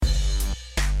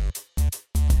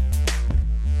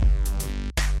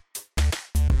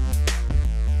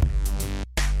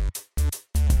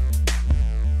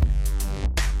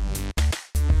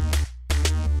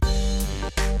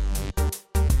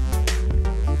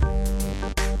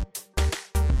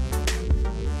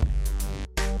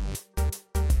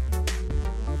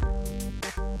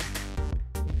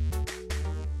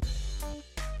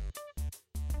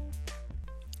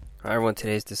Hi everyone,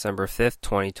 today's December 5th,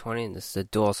 2020, and this is the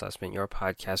Duel Assessment, your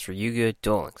podcast for Yu-Gi-Oh!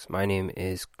 Duel Links. My name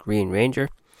is GreenRanger.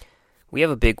 We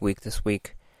have a big week this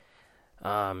week.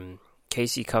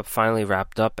 KC Cup finally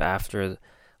wrapped up after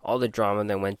all the drama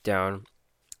that went down.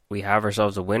 We have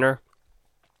ourselves a winner,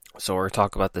 so we're going to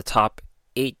talk about the top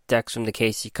 8 decks from the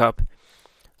KC Cup.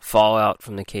 Fallout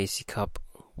from the KC Cup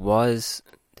was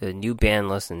the new ban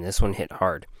list, and this one hit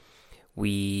hard.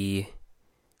 We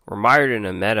were mired in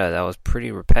a meta that was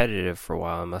pretty repetitive for a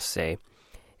while, I must say,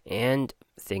 and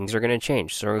things are going to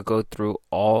change. So we're going to go through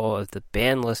all of the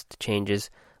ban list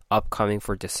changes upcoming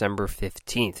for December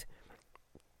 15th.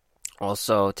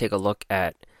 Also, take a look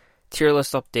at tier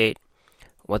list update,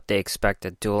 what they expect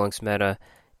at Duel Links meta,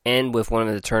 and with one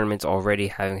of the tournaments already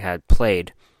having had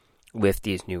played with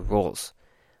these new rules.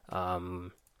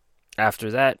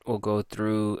 After that, we'll go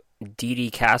through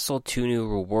DD Castle, 2 new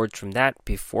rewards from that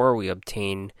before we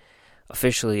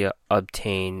officially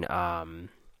obtain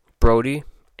Brody.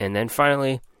 And then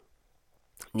finally,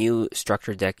 new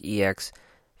structure deck EX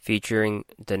featuring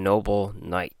the Noble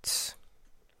Knights.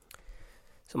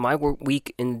 So my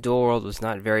week in the duel world was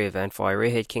not very eventful. I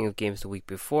already had King of Games the week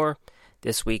before.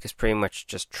 This week is pretty much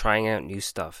just trying out new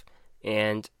stuff.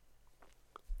 And,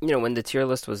 when the tier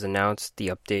list was announced, the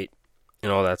update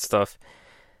and all that stuff,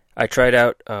 I tried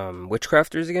out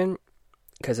Witchcrafters again,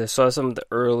 because I saw some of the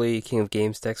early King of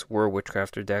Games decks were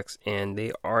Witchcrafter decks, and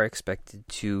they are expected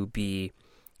to be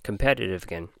competitive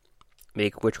again.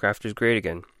 Make Witchcrafters great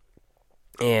again.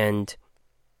 And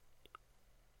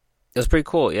it was pretty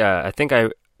cool. Yeah, I think I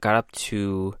got up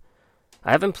to...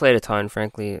 I haven't played a ton,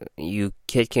 frankly. You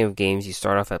hit King of Games, you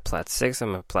start off at Plat 6,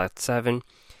 I'm at Plat 7.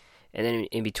 And then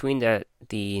in between that,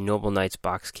 the Noble Knights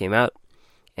box came out,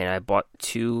 and I bought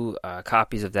 2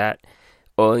 copies of that,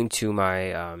 owing to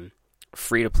my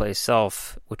free-to-play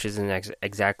self, which isn't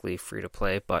exactly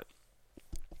free-to-play, but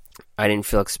I didn't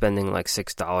feel like spending like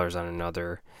 $6 on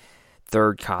another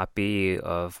third copy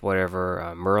of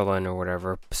whatever, Merlin or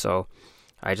whatever, so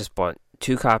I just bought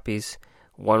 2 copies,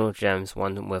 one with gems,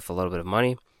 one with a little bit of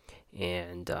money,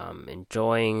 and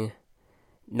enjoying...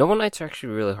 Noble Knights are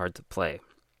actually really hard to play.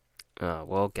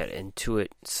 We'll get into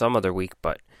it some other week,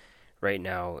 but right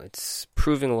now it's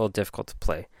proving a little difficult to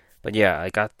play. But yeah, I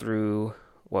got through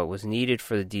what was needed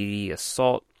for the DD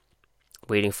Assault,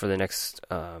 waiting for the next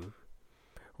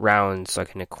round so I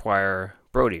can acquire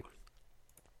Brody.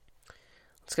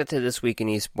 Let's get to this week in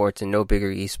esports, and no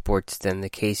bigger esports than the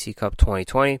KC Cup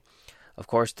 2020. Of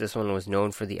course, this one was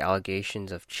known for the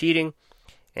allegations of cheating,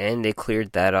 and they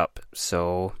cleared that up.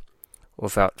 So,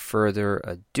 without further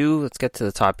ado, let's get to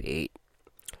the top 8.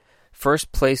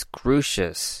 First place,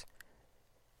 Grucius.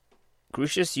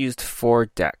 Grucius used 4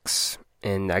 decks,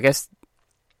 and I guess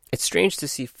it's strange to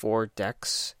see 4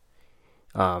 decks.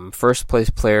 First place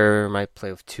player might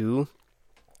play with 2,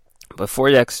 but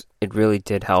 4 decks, it really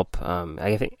did help.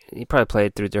 I think you probably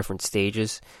played through different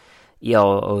stages.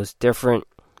 ELO is different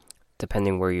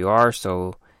depending where you are,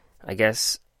 so I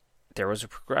guess there was a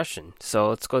progression. So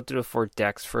let's go through the 4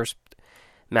 decks. First,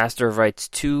 Master of Rights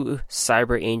 2,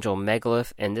 Cyber Angel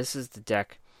Megalith, and this is the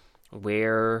deck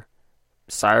where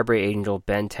Cyber Angel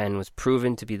Ben 10 was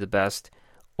proven to be the best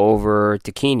over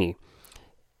Dakini.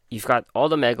 You've got all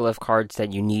the Megalith cards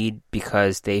that you need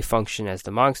because they function as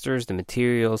the monsters, the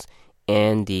materials,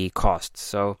 and the costs.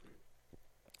 So,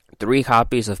 3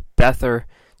 copies of Bether,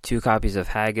 2 copies of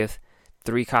Haggith,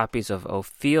 3 copies of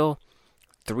Ophiel,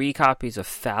 3 copies of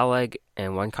Phaleg,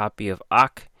 and 1 copy of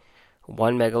Ak,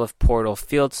 1 Megalith Portal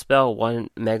Field Spell, 1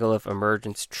 Megalith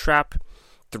Emergence Trap,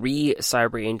 3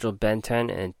 Cyber Angel Ben 10,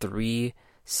 and 3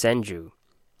 Senju.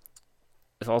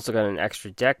 It's also got an extra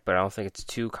deck, but I don't think it's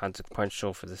too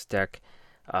consequential for this deck.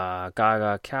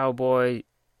 Gaga Cowboy,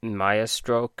 Maya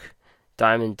Stroke,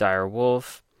 Diamond Dire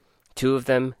Wolf, 2 of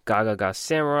them, Gaga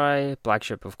Samurai, Black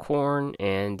Ship of Corn,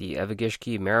 and the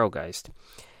Evagishki Marrowgeist.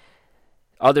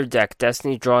 Other deck,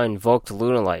 Destiny Draw Invoked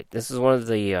Lunalight. This is one of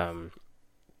the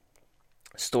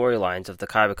storylines of the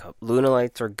Kaiba Cup.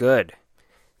 Lunalights are good.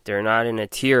 They're not in a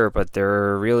tier, but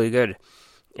they're really good.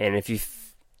 And if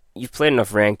you've played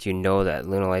enough ranked, you know that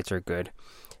Lunalights are good.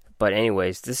 But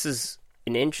anyways, this is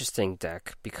an interesting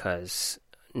deck because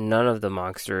none of the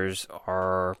monsters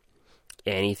are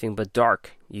anything but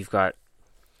dark. You've got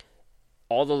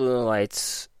all the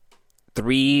Lunalights,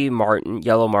 3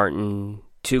 Yellow Martin,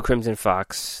 2 Crimson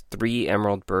Fox, 3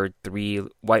 Emerald Bird, 3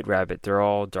 White Rabbit. They're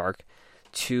all dark.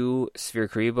 2 Sphere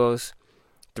Karibos,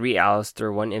 3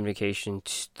 Alistair, 1 Invocation,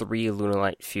 3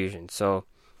 Lunalight Fusion. So,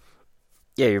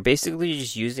 yeah, you're basically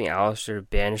just using Alistair to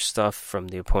banish stuff from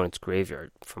the opponent's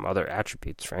graveyard, from other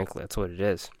attributes, frankly. That's what it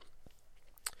is.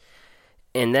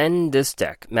 And then this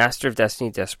deck, Master of Destiny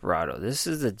Desperado. This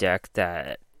is the deck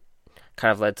that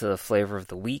kind of led to the flavor of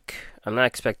the week. I'm not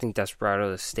expecting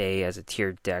Desperado to stay as a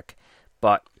tiered deck,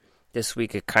 but this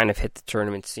week it kind of hit the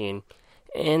tournament scene.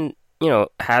 And,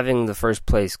 having the first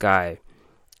place global,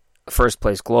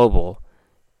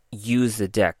 use the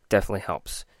deck definitely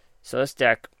helps. So this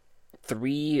deck,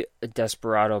 3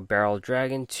 Desperado Barrel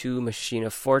Dragon, 2 Machina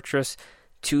Fortress,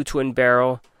 2 Twin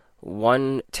Barrel,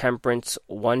 1 Temperance,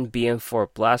 1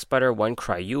 BM4 Blast Spider, 1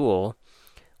 Cryule,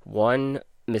 1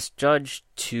 Misjudge,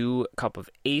 2 Cup of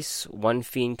Ace, 1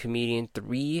 Fiend Comedian,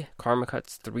 3 Karma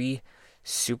Cuts, 3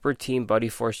 Super Team Buddy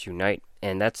Force Unite.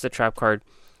 And that's the trap card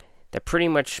that pretty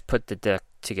much put the deck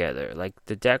together. Like,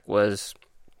 the deck wasn't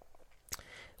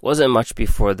much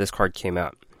before this card came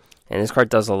out. And this card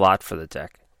does a lot for the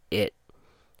deck.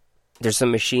 There's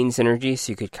some machine synergy,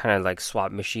 so you could kind of like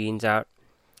swap machines out.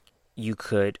 You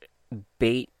could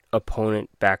bait opponent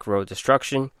back row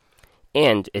destruction,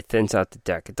 and it thins out the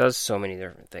deck. It does so many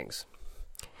different things.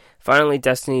 Finally,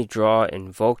 Destiny draw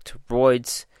Invoked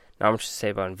Roids. Not much to say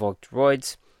about Invoked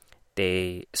Roids.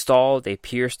 They stall, they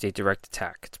pierce, they direct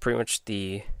attack. It's pretty much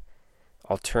the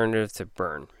alternative to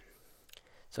burn.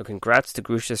 So congrats to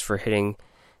Grucius for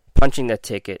punching that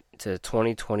ticket to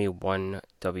 2021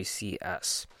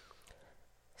 WCS.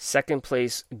 Second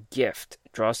place, Gift.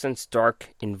 Draw Sense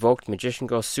Dark, Invoked Magician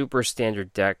Girl, super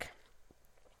standard deck.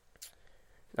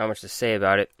 Not much to say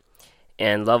about it.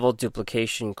 And Level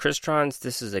Duplication Crystron.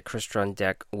 This is a Crystron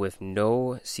deck with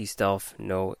no Sea Stealth,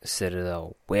 no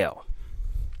Citadel Whale.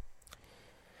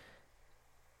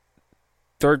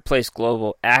 Third place,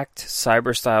 Global Act,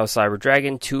 Cyber Style Cyber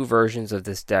Dragon. 2 versions of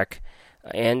this deck.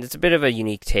 And it's a bit of a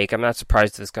unique take. I'm not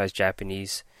surprised this guy's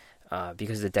Japanese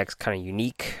because the deck's kind of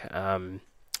unique.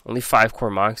 Only 5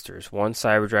 core monsters. 1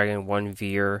 Cyber Dragon, 1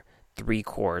 Veer, 3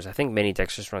 cores. I think many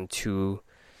decks just run 2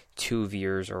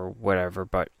 Veers or whatever,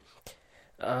 but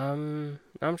not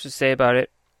much to say about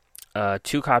it.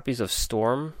 2 copies of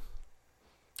Storm.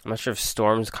 I'm not sure if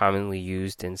Storm's commonly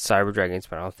used in Cyber Dragons,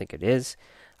 but I don't think it is.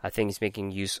 I think he's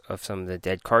making use of some of the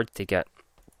dead cards to get.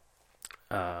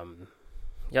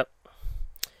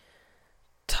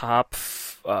 Top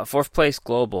 4th place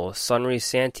global, Sunray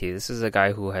Santee. This is a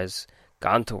guy who has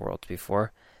gone to Worlds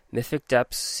before. Mythic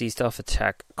Depths, Sea Stealth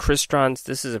Attack, Crystrons.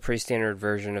 This is a pretty standard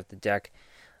version of the deck.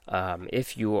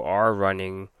 If you are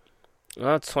running,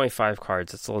 it's 25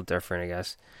 cards. It's a little different, I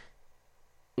guess.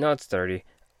 No, it's 30.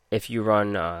 If you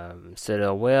run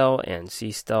Citadel Whale and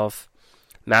Sea Stealth,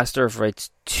 Master of Rights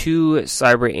 2,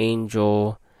 Cyber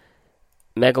Angel,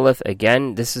 Megalith.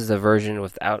 Again, this is the version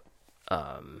without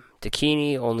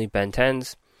Dakini, only Ben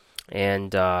 10s,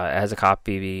 and it has a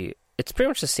copy. It's pretty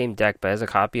much the same deck, but it has a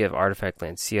copy of Artifact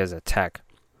Lancia as a tech.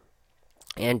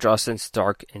 And Draw Sense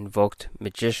Dark Invoked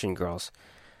Magician Girls.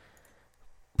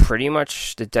 Pretty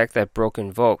much the deck that broke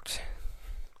Invoked.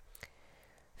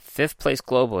 5th place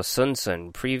global,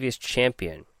 Sun, previous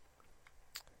champion.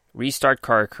 Restart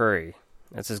Karakuri.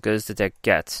 That's as good as the deck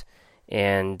gets.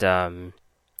 And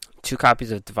 2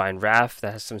 copies of Divine Wrath.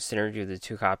 That has some synergy with the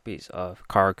 2 copies of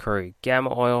Karakuri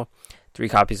Gamma Oil. 3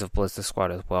 copies of Ballista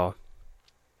Squad as well.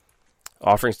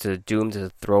 Offerings to Doom to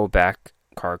throw back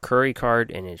Karakuri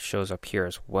card, and it shows up here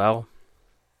as well.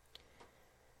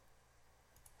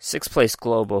 6th place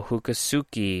global,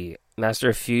 Hukasuki, Master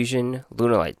of Fusion,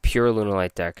 Lunalight, pure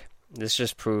Lunalight deck. This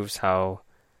just proves how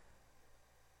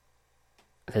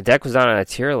the deck was not on a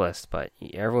tier list, but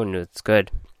everyone knew it's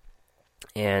good.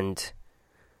 And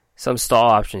some stall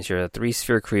options here. 3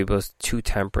 Sphere Kribos, 2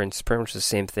 Temperance, pretty much the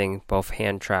same thing, both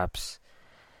hand traps.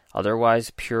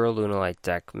 Otherwise, pure Lunalight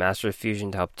deck. Master of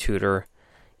Fusion to help tutor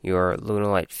your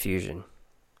Lunalight Fusion.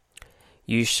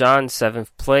 Yushan, 7th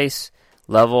place.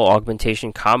 Level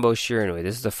Augmentation Combo Shiranui.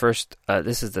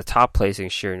 This is the top placing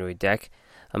Shiranui deck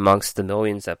amongst the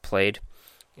millions that played.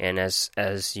 And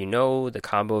as you know, the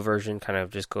combo version kind of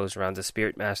just goes around the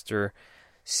Spirit Master,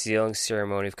 Sealing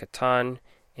Ceremony of Catan,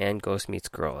 and Ghost Meets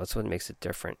Girl. That's what makes it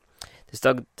different.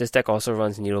 This deck also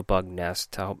runs Needlebug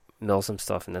Nest to help mill some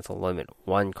stuff, and that's a limit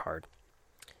 1 card.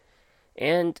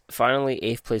 And finally,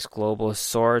 8th place global,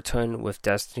 Soratun with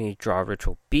Destiny, draw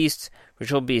Ritual Beast.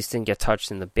 Ritual Beast didn't get touched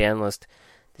in the ban list.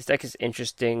 This deck is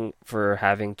interesting for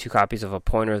having 2 copies of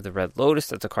Appointer of the Red Lotus.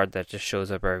 That's a card that just shows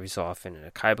up every so often in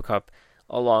a Kaiba Cup,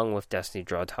 along with Destiny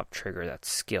Draw to help trigger that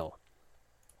skill.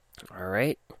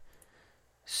 Alright.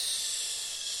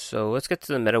 So let's get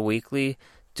to the Meta Weekly.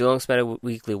 Duel Links Meta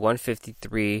Weekly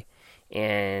 153,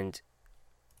 and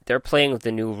they're playing with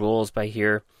the new rules by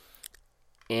here.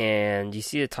 And you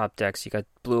see the top decks. You got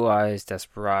Blue Eyes,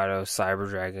 Desperado, Cyber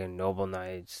Dragon, Noble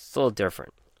Knights. It's a little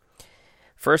different.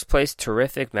 First place,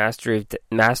 Terrific,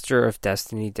 Master of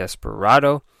Destiny,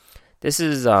 Desperado. This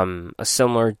is a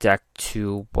similar deck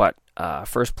to what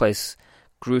first place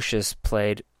Grucius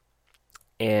played,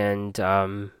 and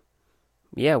we're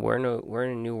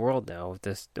in a new world now with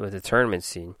the tournament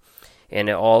scene, and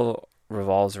it all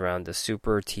revolves around the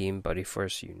Super Team Buddy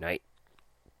Force Unite.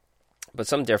 But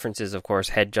some differences, of course,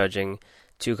 head judging,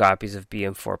 2 copies of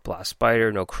BM4 Blast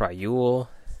Spider, no Cryule,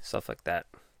 stuff like that.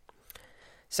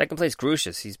 Second place,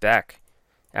 Grucius, he's back.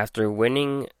 After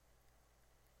winning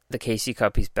the KC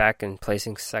Cup, he's back and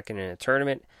placing second in a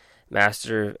tournament.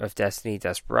 Master of Destiny,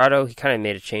 Desperado, he kind of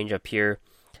made a change up here.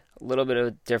 A little bit of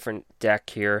a different deck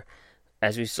here.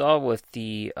 As we saw with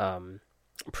the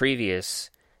previous,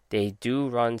 they do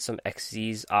run some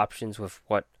XZ's options with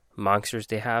what monsters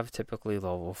they have, typically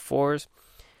level 4s.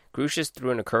 Grucius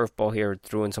threw in a curveball here,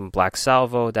 threw in some Black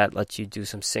Salvo, that lets you do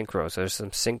some synchro. So there's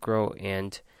some synchro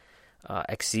and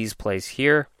XZ's plays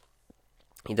here.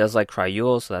 He does like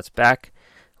Cryule, so that's back.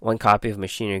 1 copy of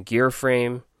Machine and Gear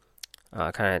Frame,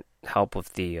 kind of help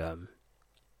with the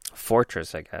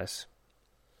Fortress, I guess.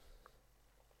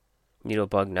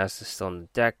 Needlebug Nest is still in the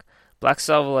deck. Black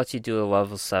Salvo lets you do a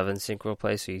level 7 synchro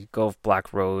play, so you go with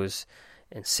Black Rose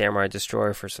and Samurai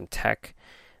Destroyer for some tech.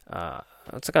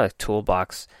 It's kind of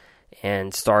toolbox.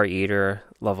 And Star Eater,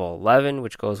 level 11,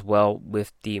 which goes well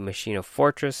with the Machine of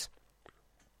Fortress.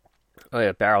 Oh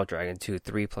yeah, Barrel Dragon too,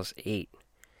 3 plus 8.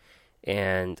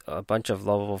 And a bunch of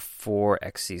level 4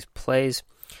 XC's plays.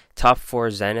 Top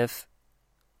 4 Zenith.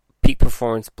 Peak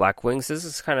Performance Black Wings. This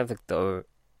is kind of like the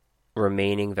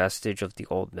remaining vestige of the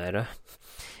old meta.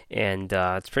 And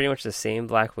it's pretty much the same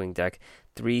Black Wing deck.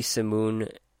 3 Simoon,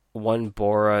 1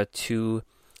 Bora, 2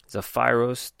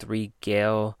 Zephyros, 3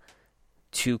 Gale,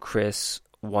 2 Chris,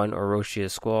 1 Orochia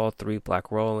Squall, 3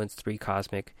 Black Whirlwinds, 3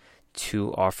 Cosmic,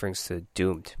 2 Offerings to the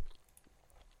Doomed.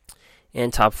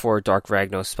 And top 4 Dark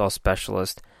Ragnos, Spell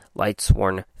Specialist,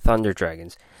 Lightsworn, Thunder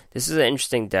Dragons. This is an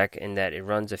interesting deck in that it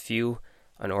runs a few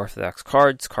unorthodox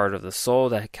cards. Card of the Soul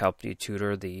that can help you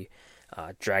tutor the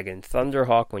Dragon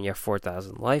Thunderhawk when you have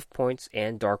 4,000 life points,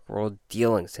 and Dark World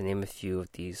Dealings, to name a few of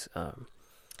these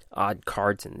odd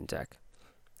cards in the deck.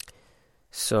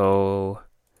 So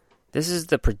this is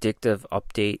the predictive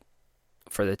update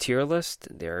for the tier list.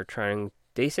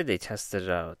 They said they tested it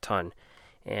out a ton,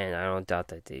 and I don't doubt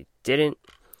that they didn't,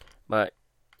 but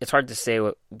it's hard to say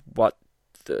what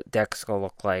the deck's going to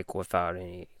look like without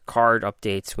any card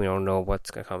updates. We don't know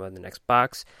what's going to come in the next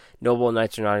box. Noble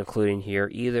Knights are not included here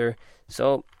either,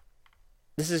 so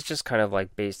this is just kind of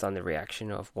like based on the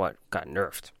reaction of what got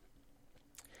nerfed.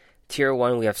 Tier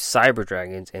 1, we have Cyber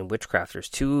Dragons and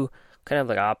Witchcrafters, 2 kind of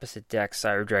like opposite decks.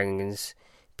 Cyber Dragons,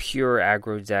 pure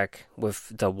aggro deck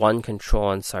with the 1 control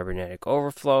on Cybernetic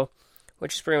Overflow,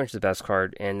 which is pretty much the best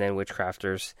card, and then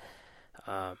Witchcrafters,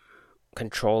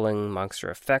 controlling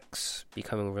monster effects,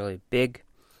 becoming really big,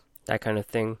 that kind of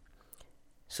thing.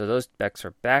 So those decks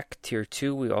are back. Tier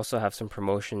 2, we also have some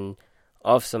promotion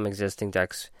of some existing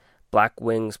decks. Black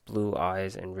Wings, Blue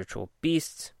Eyes, and Ritual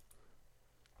Beasts.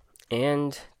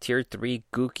 And Tier 3,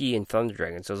 Gookie and Thunder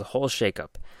Dragon. So there's a whole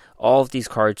shakeup. All of these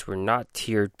cards were not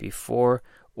tiered before,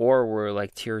 or were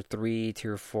like Tier 3,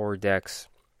 Tier 4 decks.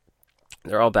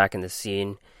 They're all back in the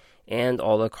scene. And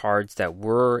all the cards that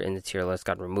were in the tier list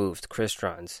got removed.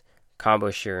 Cristrons, Combo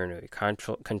Shiranui,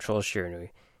 Control Shiranui,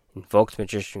 Invoked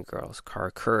Magician Girls,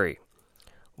 Karakuri.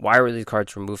 Why were these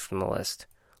cards removed from the list?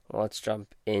 Well, let's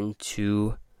jump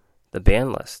into the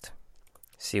ban list.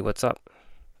 See what's up.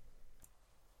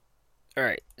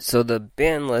 Alright, so the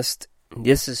ban list,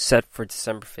 this is set for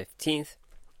December 15th.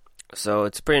 So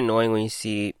it's pretty annoying when you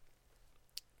see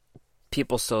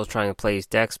people still trying to play these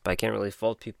decks, but I can't really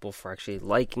fault people for actually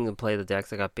liking to play the decks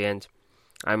that got banned.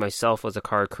 I myself was a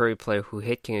Karakuri player who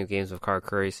hit King of Games with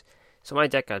Karakuris, so my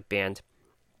deck got banned.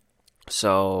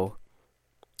 So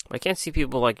I can't see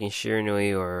people liking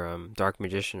Shiranui or Dark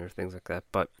Magician or things like that,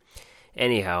 but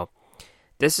anyhow,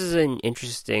 this is an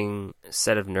interesting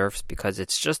set of nerfs because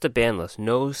it's just a ban list,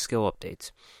 no skill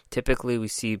updates. Typically we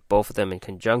see both of them in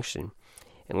conjunction,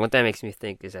 and what that makes me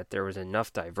think is that there was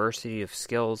enough diversity of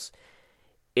skills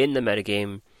in the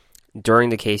metagame during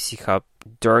the KC Cup,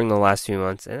 during the last few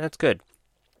months, and that's good.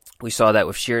 We saw that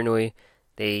with Shiranui.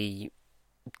 They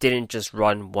didn't just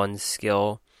run one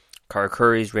skill.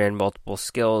 Karakuris ran multiple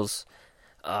skills.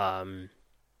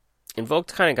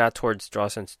 Invoked kind of got towards Draw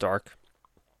Sense Dark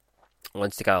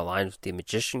once they got aligned with the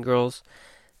Magician Girls.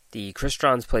 The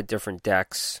Cristrons played different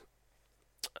decks.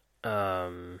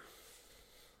 Not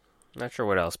sure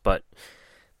what else, but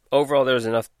overall there was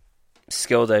enough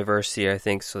skill diversity, I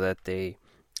think, so that they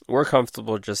were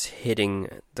comfortable just hitting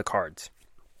the cards.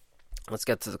 Let's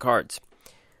get to the cards.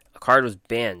 card was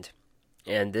banned,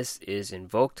 and this is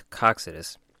Invoked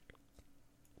Coxodus.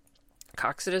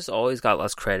 Coxodus always got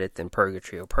less credit than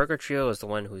Purgatrio. Purgatrio is the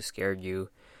one who scared you,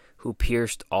 who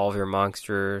pierced all of your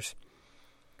monsters,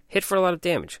 hit for a lot of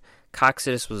damage.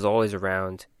 Coxodus was always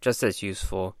around, just as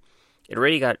useful. It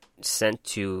already got sent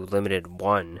to Limited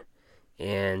 1,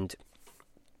 and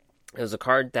it was a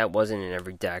card that wasn't in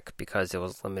every deck because it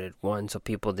was Limited 1, so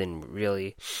people didn't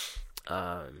really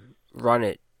run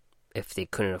it if they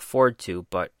couldn't afford to,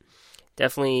 but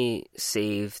definitely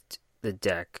saved the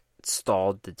deck,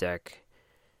 stalled the deck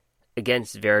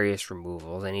against various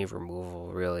removals, any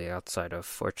removal really outside of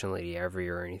Fortune Lady Every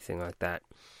or anything like that.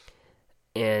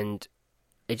 And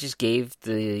it just gave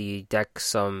the deck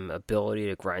some ability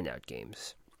to grind out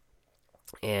games.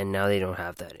 And now they don't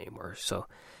have that anymore. So,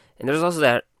 and there's also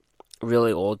that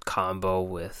really old combo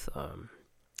with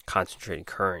Concentrating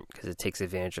Current, because it takes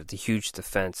advantage of the huge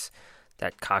defense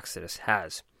that Coxodus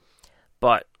has.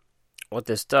 But what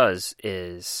this does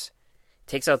is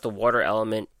takes out the water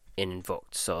element in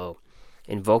Invoked. So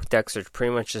Invoked decks are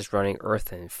pretty much just running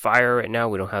Earth and Fire right now.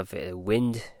 We don't have a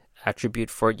Wind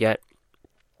attribute for it yet.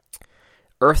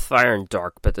 Earth, Fire, and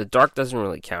Dark, but the Dark doesn't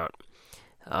really count.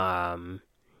 You're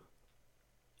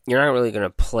not really going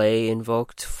to play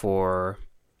Invoked for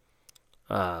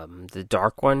the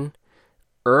Dark one.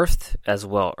 Earth as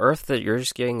well. Earth, that you're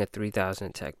just getting a 3,000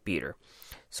 attack beater.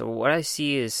 So what I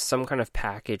see is some kind of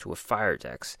package with Fire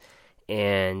decks.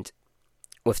 And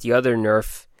with the other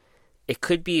nerf, it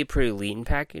could be a pretty lean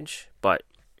package, but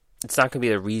it's not going to be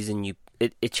the reason you...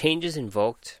 It changes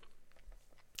Invoked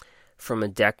from a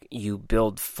deck you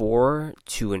build for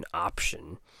to an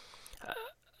option.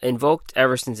 Invoked,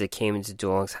 ever since it came into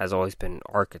Duel Links, has always been an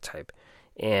archetype.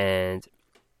 And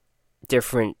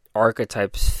different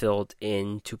archetypes filled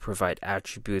in to provide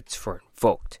attributes for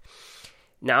Invoked.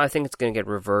 Now I think it's going to get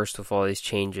reversed with all these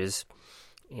changes.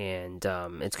 And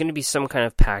it's going to be some kind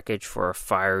of package for a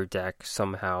Fire deck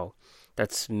somehow.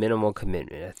 That's minimal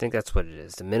commitment. I think that's what it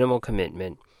is. The minimal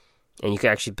commitment. And you can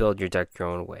actually build your deck your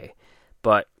own way.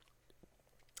 But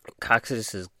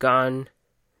Coxodus is gone.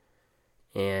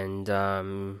 And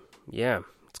yeah,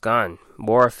 it's gone.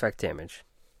 More effect damage.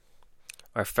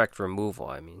 Or effect removal,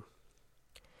 I mean.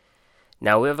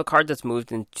 Now we have a card that's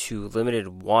moved into Limited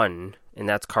 1. And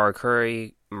that's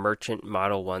Karakuri Merchant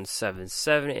Model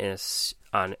 177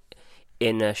 on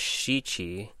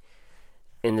Inashichi.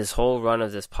 In this whole run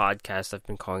of this podcast, I've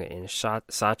been calling it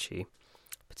Inasachi.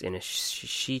 It's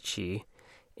Inashichi.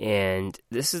 And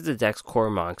this is the deck's core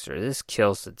monster. This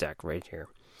kills the deck right here.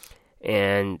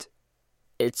 And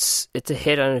it's a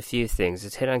hit on a few things.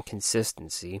 It's a hit on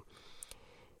consistency.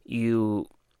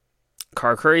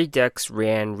 Karakuri decks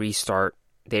ran Restart.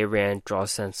 They ran Draw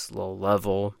Sense Low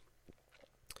Level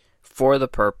for the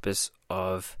purpose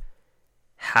of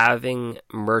having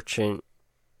Merchant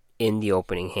in the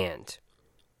opening hand.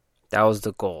 That was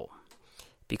the goal.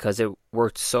 Because it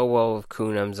worked so well with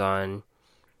Kunamzan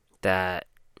that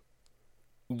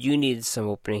you needed some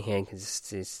opening hand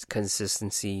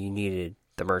consistency. You needed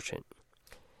the Merchant.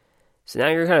 So now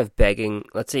you're kind of begging.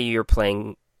 Let's say you're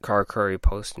playing Karakuri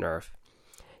post-nerf.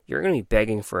 You're going to be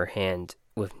begging for a hand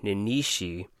with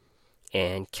Nanishi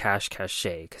and Cache,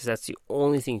 because that's the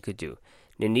only thing you could do.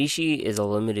 Nanishi is a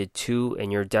limited 2,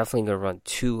 and you're definitely going to run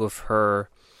 2 of her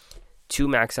to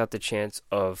max out the chance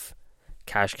of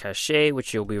Cache,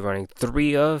 which you'll be running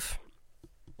 3 of.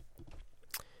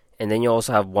 And then you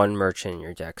also have 1 Merchant in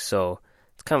your deck. So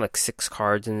it's kind of like 6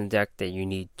 cards in the deck that you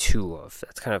need 2 of.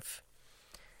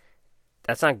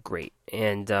 That's not great.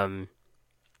 And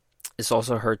this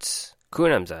also hurts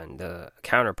Kunamzan, the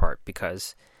counterpart,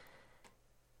 because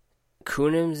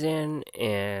Kunamzan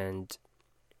and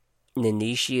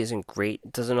Nanishi isn't great.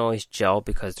 It doesn't always gel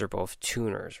because they're both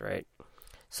tuners, right?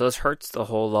 So this hurts the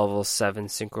whole level 7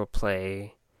 synchro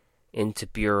play into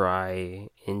Burai,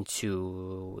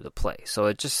 into the play. So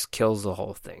it just kills the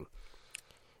whole thing.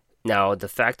 Now, the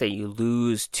fact that you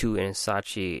lose 2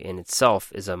 Inasachi in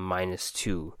itself is a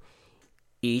 -2.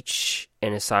 Each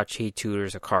Inasachi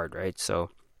tutors a card, right? So,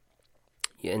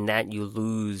 in that you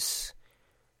lose,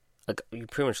 you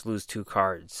pretty much lose 2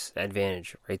 cards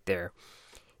advantage right there.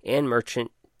 And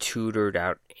Merchant tutored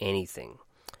out anything.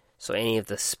 So any of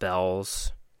the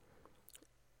spells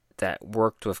that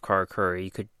worked with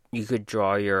Karakuri, you could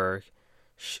draw your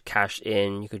cash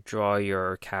in, you could draw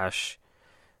your cash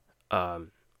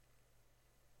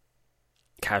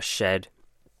shed,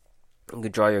 you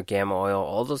could draw your gamma oil.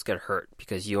 All those get hurt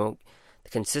because the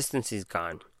consistency's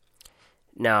gone.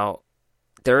 Now,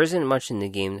 there isn't much in the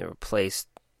game that replaced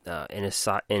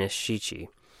Inashichi.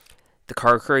 The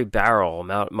Karakuri Barrel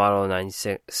Model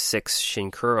 96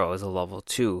 Shinkuro is a level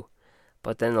 2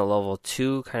 But then the level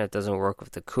 2 kind of doesn't work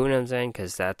with the Kunamzen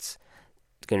because that's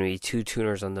going to be 2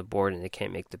 tuners on the board and they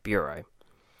can't make the Burai.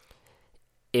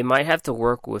 It might have to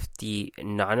work with the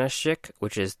Nanashik,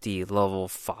 which is the level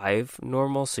 5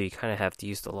 normal, so you kind of have to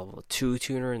use the level 2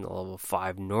 tuner and the level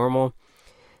 5 normal.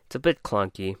 It's a bit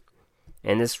clunky,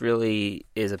 and this really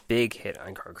is a big hit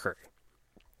on Karkuri.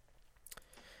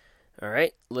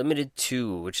 Alright, Limited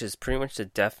 2, which is pretty much the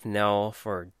death knell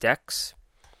for decks.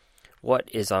 What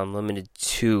is on Limited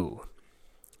 2?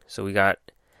 So we got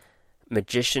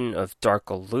Magician of Dark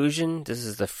Illusion. This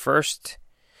is the first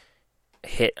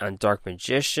hit on Dark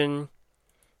Magician.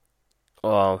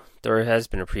 Well, there has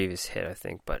been a previous hit, I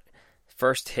think, but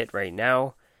first hit right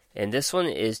now. And this one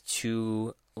is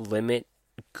to limit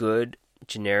good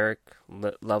generic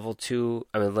level 2,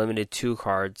 limited 2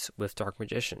 cards with Dark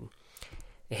Magician.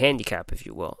 A handicap, if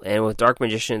you will. And with Dark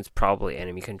Magician, it's probably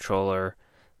Enemy Controller,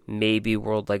 maybe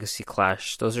World Legacy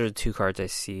Clash. Those are the 2 cards I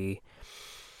see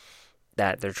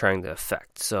that they're trying to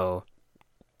affect. So,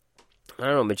 I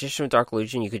don't know, Magician with Dark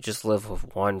Illusion, you could just live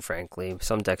with 1, frankly.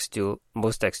 Most decks do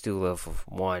live with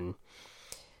 1.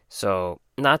 So,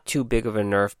 not too big of a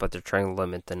nerf, but they're trying to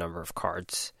limit the number of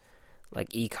cards, like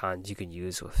econs you could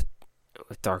use with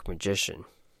Dark Magician.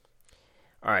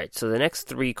 Alright, so the next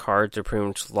 3 cards are pretty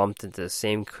much lumped into the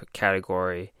same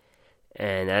category,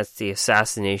 and that's the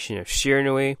Assassination of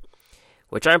Shiranui,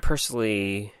 which I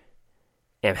personally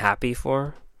am happy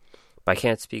for, but I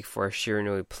can't speak for a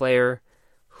Shiranui player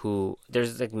who,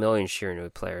 there's like a million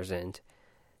Shiranui players, and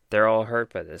they're all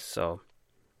hurt by this, so,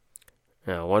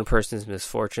 you know, one person's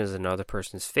misfortune is another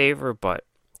person's favor, but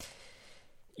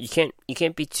you can't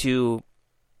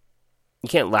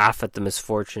laugh at the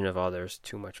misfortune of others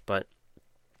too much, but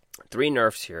 3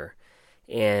 nerfs here,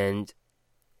 and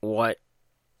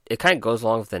it kind of goes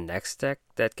along with the next deck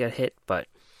that get hit, but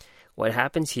what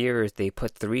happens here is they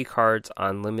put 3 cards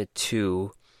on Limit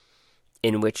 2,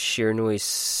 in which Shiranui's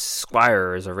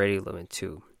Squire is already Limit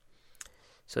 2.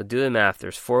 So do the math,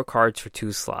 there's 4 cards for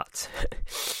 2 slots.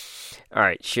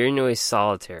 Alright, Shiranui's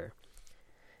Solitaire.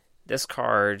 This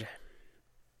card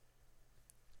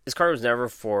was never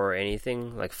for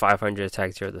anything, like 500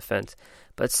 attack, 0 defense,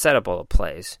 but it's set up all the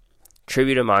plays.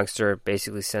 Tribute a monster,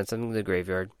 basically send something to the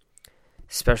graveyard.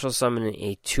 Special summon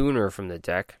a tuner from the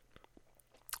deck.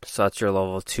 So that's your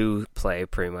level 2 play,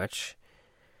 pretty much.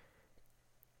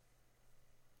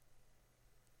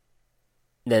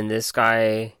 Then this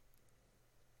guy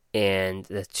and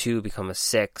the 2 become a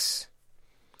 6.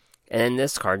 And then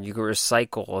this card, you can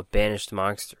recycle a banished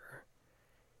monster.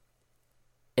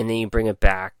 And then you bring it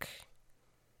back.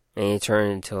 And you turn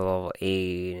it into a level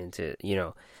 8. Into,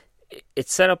 it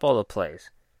set up all the plays.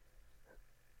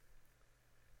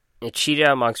 It cheated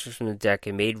out monsters from the deck.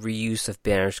 It made reuse of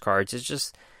banished cards. It's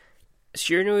just,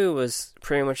 Shiranui was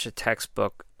pretty much a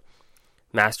textbook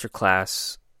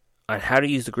masterclass on how to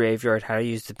use the graveyard, how to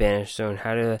use the banished zone,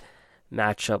 how to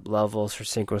match up levels for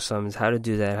synchro summons, how to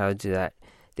do that.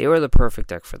 They were the perfect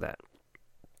deck for that.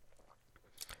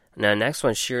 Now, next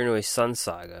one, Shiranui Sun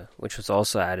Saga, which was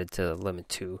also added to Limit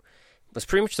 2, was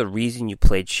pretty much the reason you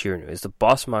played Shiranui. It's the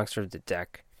boss monster of the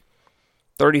deck.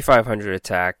 3,500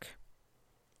 attack.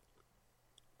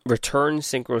 Return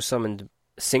synchro summoned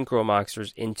synchro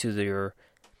monsters into your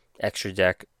extra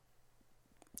deck.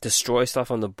 Destroy stuff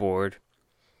on the board.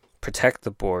 Protect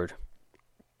the board,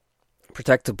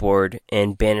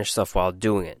 and banish stuff while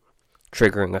doing it,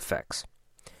 triggering effects.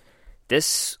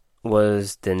 This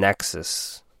was the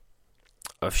nexus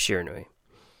of Shiranui.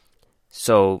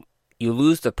 So, you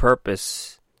lose the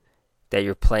purpose that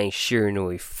you're playing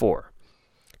Shiranui for.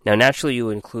 Now, naturally, you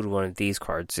would include one of these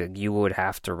cards. You would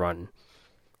have to run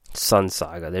Sun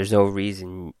Saga. There's no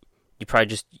reason. You'd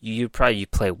probably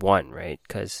play 1, right?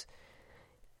 Because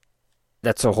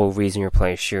that's the whole reason you're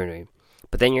playing Shiranui.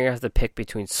 But then you're going to have to pick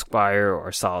between Squire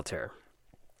or Solitaire.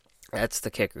 That's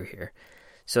the kicker here.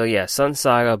 So yeah, Sun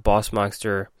Saga, boss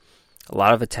monster, a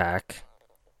lot of attack,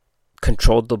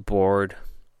 controlled the board,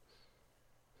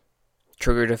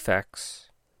 triggered effects.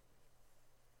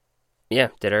 Yeah,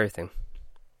 did everything.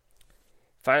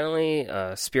 Finally,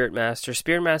 Spirit Master.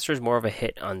 Spirit Master is more of a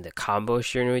hit on the combo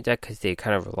Shiranui deck because they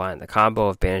kind of rely on the combo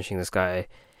of banishing this guy,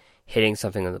 hitting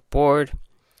something on the board.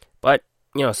 But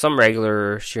some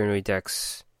regular Shiranui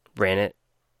decks ran it.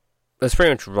 It was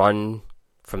pretty much run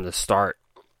from the start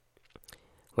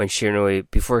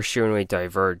before Shiranui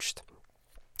diverged.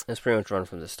 It was pretty much run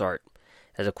from the start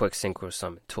as a quick synchro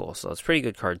summon tool. So it's a pretty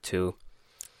good card too.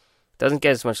 Doesn't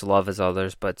get as much love as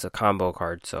others, but it's a combo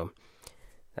card, so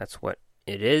that's what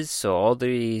it is. So all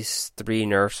these 3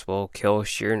 nerfs will kill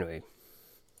Shiranui.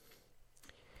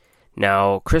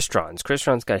 Now, Crystron's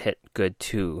got hit good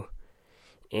too.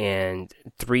 and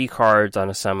 3 cards on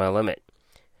a semi-limit.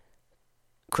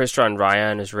 Crystron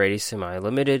Ryan is already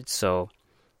semi-limited, so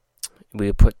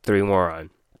we put 3 more on.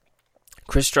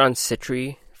 Crystron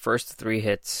Citri, first 3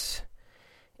 hits,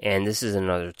 and this is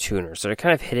another tuner. So they're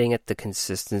kind of hitting at the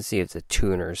consistency of the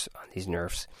tuners on these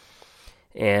nerfs.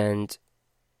 And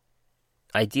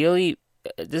ideally,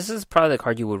 this is probably the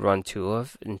card you would run 2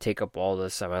 of and take up all the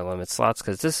semi-limit slots,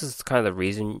 because this is kind of the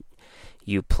reason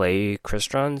you play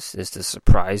Crystrons, is to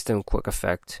surprise them, quick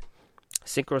effect.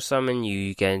 Synchro Summon,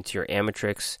 you get into your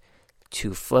Amatrix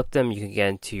to flip them. You can get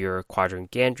into your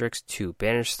Quadrant Gandrix to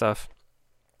banish stuff.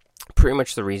 Pretty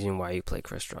much the reason why you play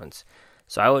Crystrons.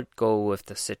 So I would go with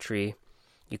the Citri.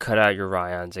 You cut out your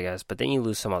Ryons, I guess, but then you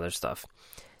lose some other stuff.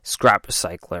 Scrap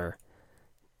Recycler.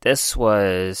 This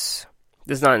is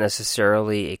not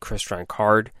necessarily a Crystron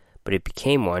card, but it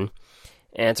became one.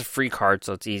 And it's a free card,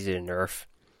 so it's easy to nerf.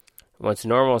 Once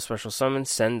normal special summon,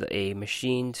 send a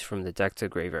machine from the deck to the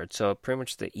graveyard. So pretty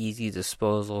much the easy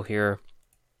disposal here.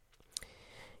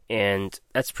 And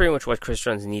that's pretty much what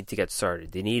Crystrons need to get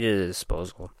started. They need a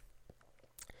disposal.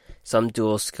 Some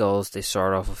dual skills, they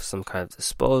start off with some kind of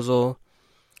disposal.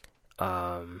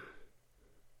 Yeah,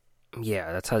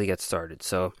 that's how they get started.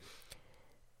 So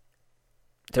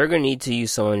they're going to need to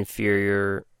use some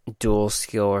inferior dual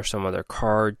skill or some other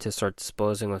card to start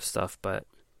disposing of stuff, but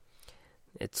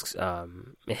it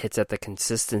hits at the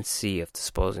consistency of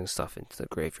disposing stuff into the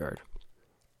graveyard.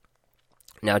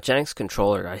 Now, Genix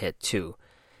Controller got hit too.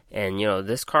 And,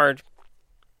 this card's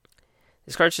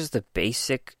just a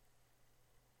basic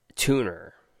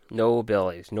tuner. No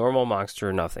abilities. Normal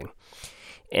monster, nothing.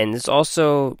 And this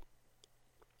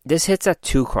hits at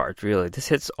 2 cards, really. This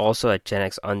hits also at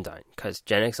Genix Undyne, because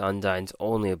Genix Undyne's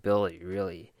only ability,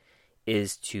 really,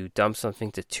 is to dump something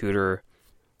to tutor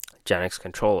Genix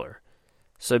Controller.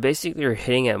 So basically, you're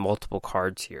hitting at multiple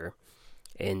cards here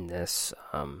in this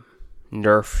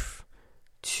nerf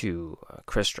to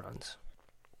Crystrons.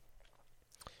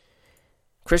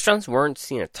 Crystrons weren't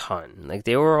seen a ton. Like,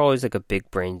 they were always like a big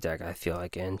brain deck, I feel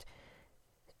like, and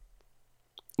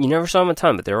you never saw them a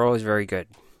ton, but they were always very good.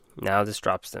 Now this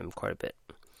drops them quite a bit.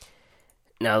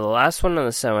 Now, the last one on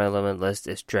the semi-limit list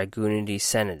is Dragoonity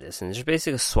Senidus, and there's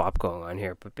basically a swap going on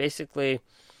here, but basically,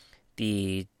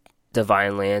 the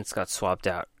Divine Lance got swapped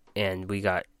out, and we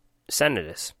got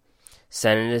Senidus.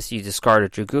 Senidus, you discard a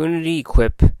Dragoonity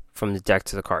equip from the deck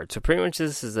to the card. So pretty much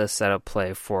this is a setup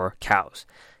play for Cows.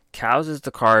 Cows is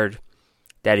the card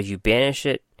that if you banish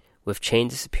it with Chain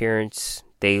Disappearance,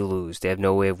 they lose. They have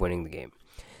no way of winning the game.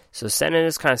 So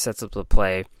Senidus kind of sets up the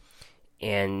play,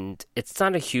 and it's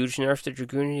not a huge nerf to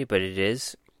Dragoonity, but it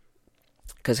is.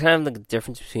 Because kind of the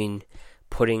difference between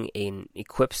putting an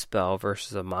equip spell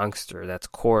versus a monster that's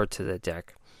core to the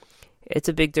deck, it's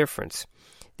a big difference.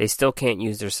 They still can't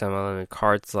use their semi-limited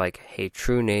cards like Hey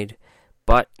Trunade,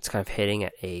 but it's kind of hitting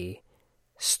at a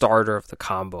starter of the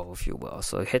combo, if you will.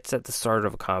 So it hits at the starter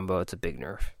of a combo, it's a big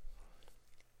nerf.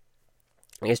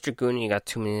 I guess Dragoon, you got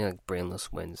too many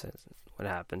brainless wins. That's what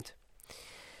happened.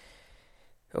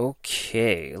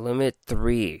 Okay, limit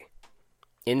 3.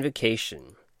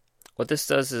 Invocation. What this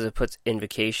does is it puts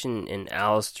Invocation and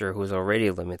Alistair, who's already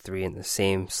limit 3, in the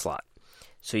same slot.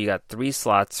 So you got 3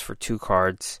 slots for 2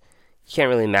 cards. You can't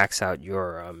really max out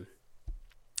your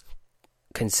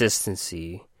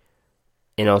consistency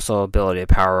and also ability to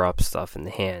power up stuff in the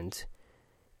hand.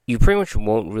 You pretty much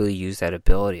won't really use that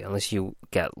ability unless you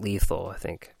get lethal, I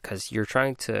think, because you're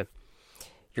going to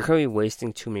be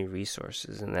wasting too many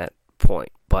resources in that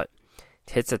point. But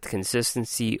it hits at the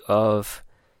consistency of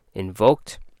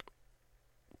Invoked.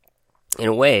 In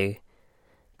a way,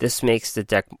 this makes the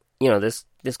deck,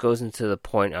 this goes into the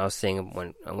point I was saying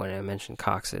when I mentioned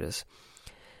Coxidus.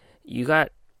 You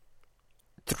got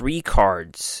 3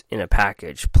 cards in a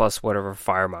package, plus whatever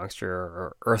fire monster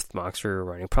or earth monster you're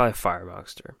running, probably fire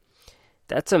monster.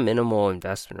 That's a minimal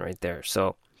investment right there.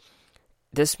 So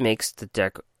this makes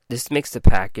the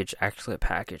package actually a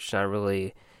package, not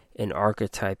really an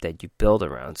archetype that you build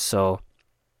around. So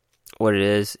what it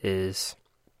is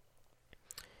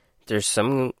there's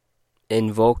some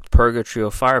invoked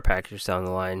Purgatrio fire package down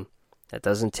the line that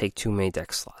doesn't take too many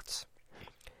deck slots.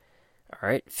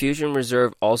 Alright, Fusion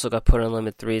Reserve also got put on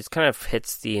limit 3. It kind of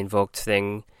hits the invoked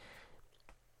thing.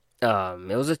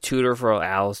 It was a tutor for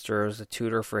Alistair. It was a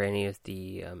tutor for any of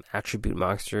the attribute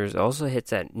monsters. It also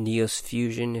hits at Neos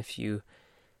Fusion if you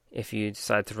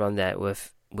decide to run that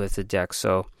with the deck.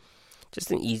 So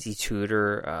just an easy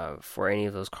tutor for any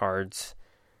of those cards.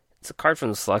 It's a card from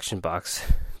the selection box,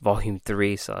 Volume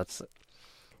 3, so it's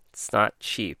not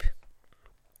cheap.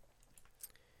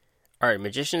 Alright,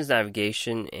 Magician's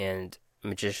Navigation, and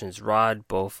Magician's Rod,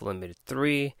 both limited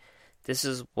 3. This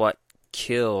is what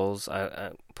kills,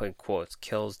 I put in quotes,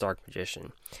 kills Dark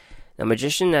Magician. Now,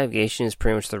 Magician Navigation is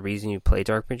pretty much the reason you play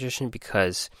Dark Magician,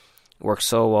 because it works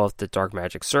so well with the Dark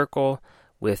Magic Circle,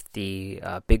 with the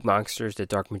big monsters, the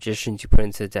Dark Magicians you put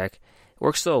into the deck. It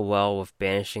works so well with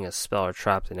banishing a spell or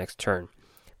trap the next turn.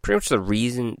 This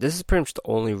is pretty much the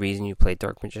only reason you play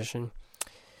Dark Magician.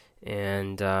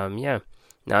 And, yeah.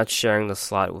 Now it's sharing the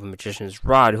slot with Magician's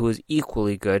Rod, who is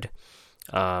equally good.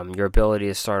 Your ability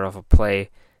to start off a play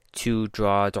to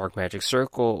draw Dark Magic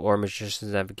Circle, or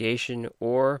Magician's Navigation,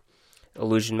 or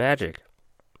Illusion Magic.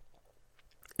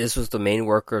 This was the main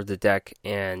worker of the deck,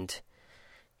 and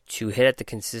to hit at the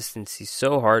consistency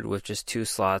so hard with just 3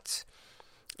 slots,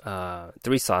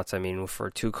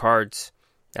 for 2 cards,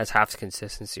 that's half the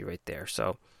consistency right there.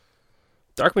 So,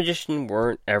 Dark Magician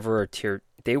weren't ever tiered.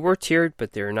 They were tiered,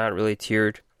 but they're not really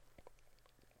tiered.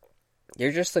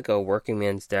 They're just like a working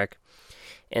man's deck.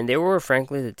 And they were,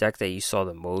 frankly, the deck that you saw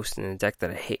the most, and the deck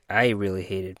that I really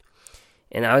hated.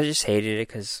 And I just hated it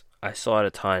because I saw it a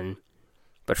ton.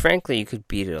 But frankly, you could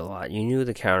beat it a lot. You knew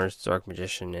the counters to Dark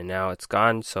Magician, and now it's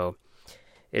gone, so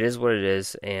it is what it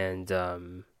is. And,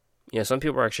 some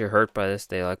people are actually hurt by this.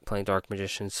 They like playing Dark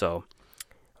Magician, so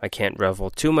I can't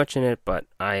revel too much in it, but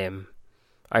I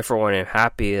for one am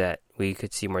happy that we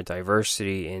could see more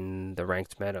diversity in the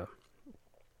ranked meta.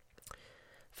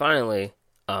 Finally,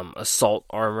 Assault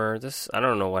Armor. I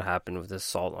don't know what happened with this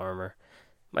Assault Armor.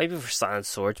 Might be for Silent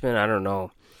Swordsman, I don't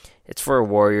know. It's for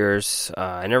Warriors.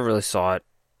 I never really saw it.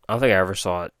 I don't think I ever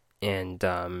saw it.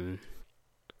 And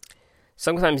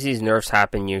sometimes these nerfs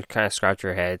happen, you kind of scratch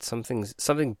your head.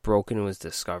 Something broken was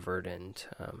discovered, and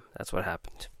that's what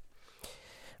happened.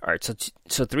 Alright,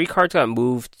 so 3 cards got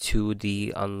moved to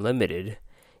the Unlimited,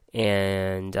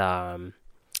 and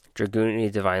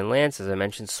Dragoon Divine Lance, as I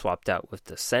mentioned, swapped out with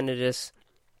the Senatus.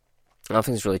 I don't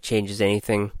think this really changes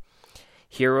anything.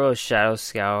 Hero Shadow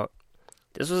Scout.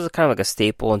 This was kind of like a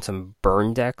staple in some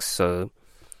burn decks, so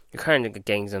you're kind of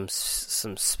getting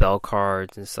some spell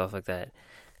cards and stuff like that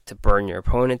to burn your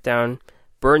opponent down.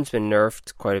 Burn's been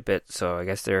nerfed quite a bit, so I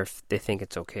guess they think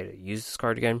it's okay to use this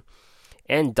card again.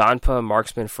 And Donpa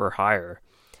Marksman for Hire.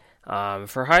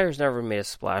 For Hire's never made a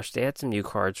splash. They had some new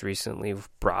cards recently with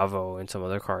Bravo and some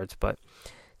other cards, but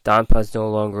Donpa is no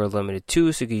longer limited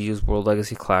 2, so you can use World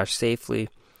Legacy Clash safely,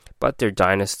 but their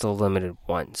Dyna's still limited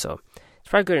 1, so it's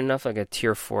probably good enough, like a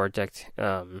tier 4 deck.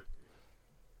 You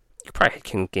could probably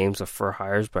hit games with Fur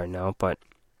Hires by now, but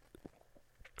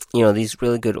these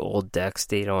really good old decks,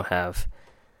 they don't have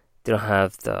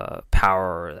the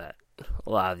power that a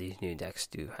lot of these new decks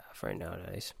do have right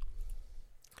nowadays.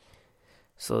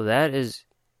 So that is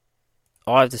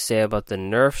all I have to say about the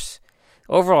nerfs.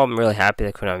 Overall, I'm really happy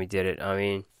that Konami did it. I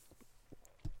mean,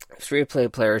 free-to-play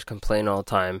players complain all the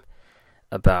time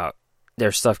about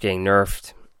their stuff getting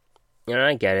nerfed.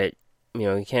 I get it.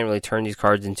 You can't really turn these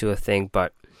cards into a thing,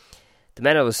 but the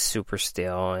meta was super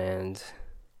stale, and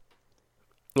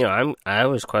I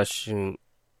was questioning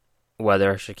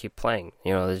whether I should keep playing.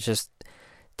 There's just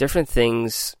different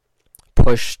things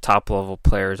push top-level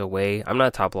players away. I'm not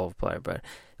a top-level player, but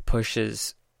it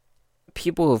pushes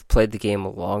people who've played the game a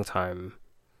long time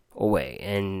away.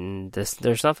 And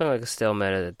there's nothing like a stale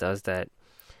meta that does that.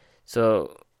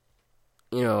 So,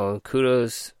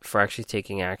 kudos for actually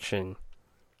taking action.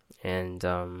 And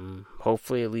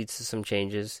hopefully it leads to some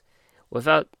changes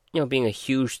without, being a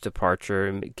huge departure.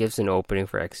 It gives an opening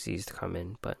for XCs to come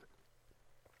in, but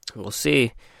we'll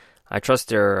see. I trust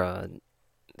their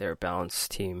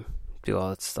balanced team do all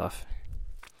that stuff.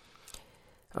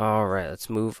 Alright, let's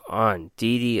move on.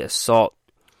 DD Assault.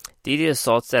 DD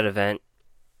Assault's that event.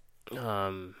 It's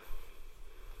kind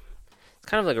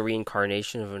of like a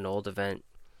reincarnation of an old event,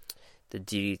 the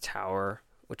DD Tower,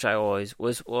 which I always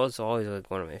was always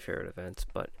like one of my favorite events,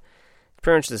 but it's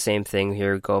pretty much the same thing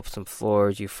here. You go up some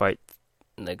floors, you fight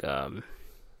like it's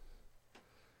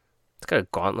got a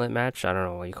gauntlet match, I don't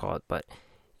know what you call it, but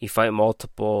you fight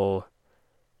multiple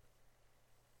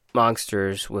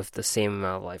monsters with the same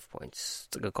amount of life points.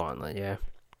 It's like a gauntlet, yeah.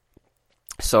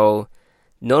 So,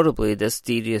 notably, this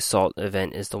DD Assault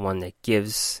event is the one that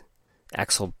gives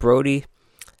Axel Brody.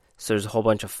 So there's a whole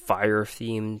bunch of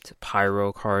fire-themed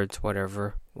pyro cards,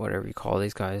 whatever you call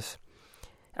these guys.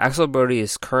 Axel Brody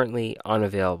is currently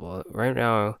unavailable. Right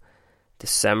now,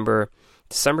 December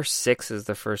 6th is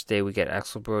the first day we get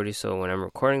Axel Brody, so when I'm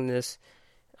recording this,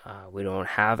 we don't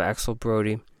have Axel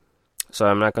Brody. So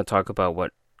I'm not going to talk about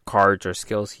what cards or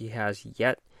skills he has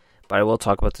yet, but I will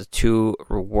talk about the 2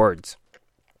 rewards.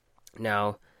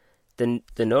 Now, the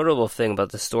notable thing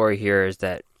about the story here is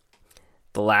that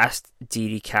the last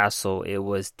DD Castle, it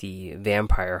was the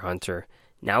Vampire Hunter.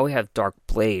 Now we have Dark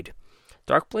Blade.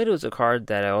 Dark Blade was a card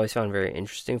that I always found very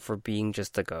interesting for being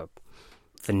just like a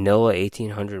vanilla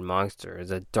 1800 monster.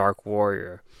 It's a Dark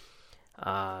Warrior.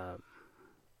 Yeah,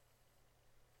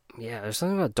 there's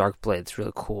something about Dark Blade that's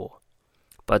really cool.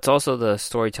 But it's also the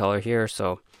storyteller here,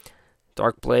 so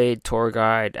Dark Blade, Tour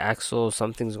Guide, Axel,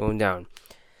 something's going down.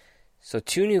 So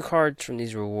 2 new cards from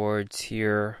these rewards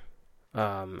here,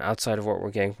 outside of what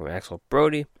we're getting from Axel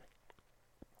Brody.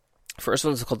 First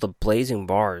one is called the Blazing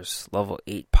Bars, level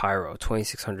 8 Pyro,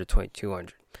 2600,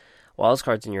 2200. While this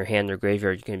card's in your hand or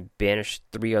graveyard, you can banish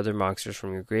 3 other monsters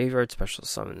from your graveyard, special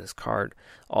summon this card.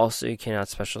 Also, you cannot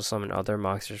special summon other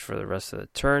monsters for the rest of the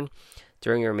turn.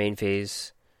 During your main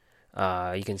phase,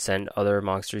 you can send other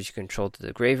monsters you control to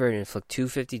the graveyard and inflict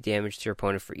 250 damage to your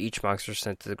opponent for each monster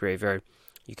sent to the graveyard.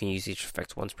 You can use each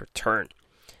effect once per turn.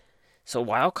 So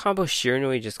while combo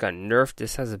Shiranui just got nerfed,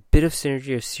 this has a bit of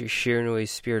synergy of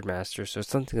Shiranui's Spirit Master, so it's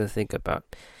something to think about.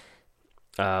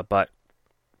 But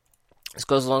this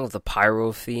goes along with the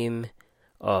Pyro theme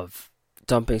of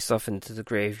dumping stuff into the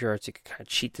graveyard so you can kind of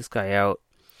cheat this guy out.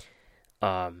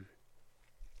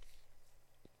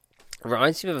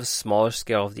 Reminds me of a smaller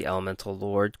scale of the Elemental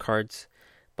Lord cards,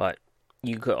 but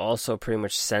you could also pretty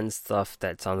much send stuff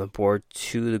that's on the board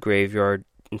to the graveyard,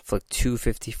 inflict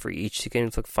 250 for each, so you can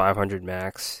inflict 500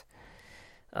 max.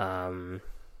 Can't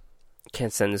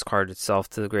send this card itself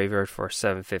to the graveyard for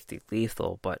 750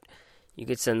 lethal, but you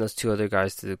could send those 2 other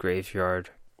guys to the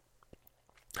graveyard.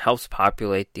 Helps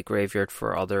populate the graveyard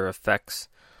for other effects,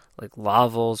 like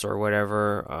lavels or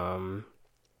whatever.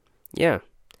 Yeah.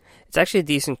 It's actually a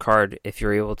decent card if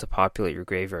you're able to populate your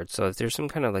graveyard. So if there's some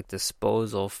kind of like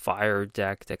disposal fire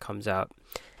deck that comes out,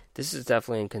 this is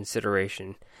definitely in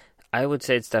consideration. I would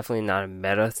say it's definitely not a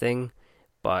meta thing,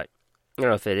 but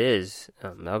if it is,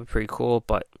 that would be pretty cool.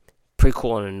 But pretty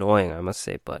cool and annoying, I must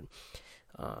say. But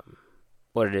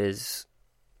what it is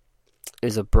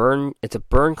a burn. It's a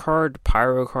burn card,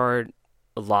 pyro card,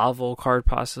 a laval card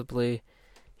possibly.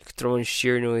 You could throw in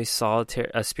Shiranui Solitaire,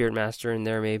 a Spirit Master in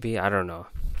there maybe. I don't know.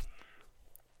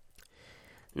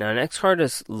 Now, next card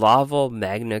is Laval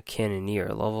Magna Cannoneer,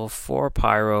 level 4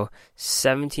 Pyro,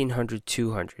 1700,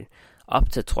 200. Up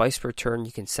to twice per turn,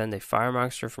 you can send a fire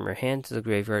monster from your hand to the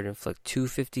graveyard and inflict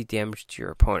 250 damage to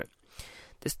your opponent.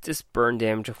 This burn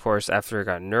damage, of course, after it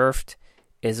got nerfed,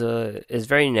 is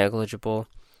very negligible.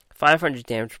 500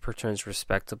 damage per turn is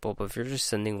respectable, but if you're just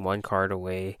sending one card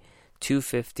away,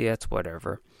 250, that's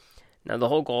whatever. Now, the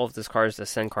whole goal of this card is to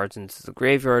send cards into the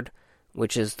graveyard,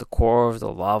 which is the core of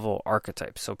the Laval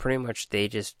archetype. So pretty much they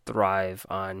just thrive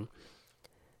on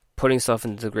putting stuff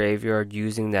into the graveyard,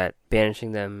 using that,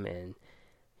 banishing them, and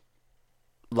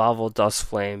Laval Dust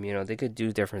Flame. They could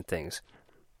do different things.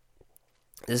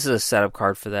 This is a setup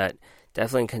card for that.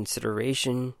 Definitely in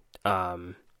consideration. I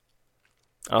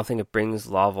don't think it brings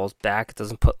Lavals back. It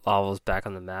doesn't put Lavals back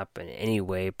on the map in any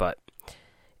way, but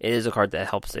it is a card that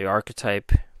helps the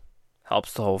archetype,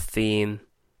 helps the whole theme.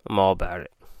 I'm all about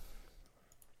it.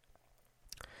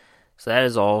 So that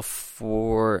is all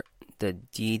for the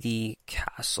DD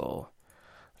Castle.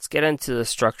 Let's get into the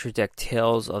structure deck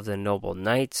Tales of the Noble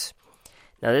Knights.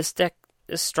 Now this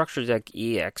structure deck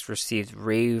EX received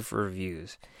rave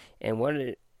reviews. And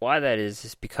why that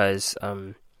is because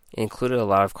it included a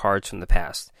lot of cards from the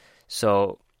past.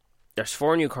 So there's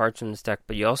 4 new cards from this deck,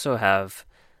 but you also have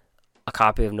a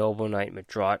copy of Noble Knight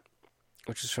Madrot,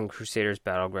 which is from Crusaders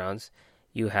Battlegrounds.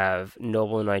 You have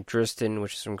Noble Knight Dristan,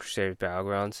 which is from Crusaders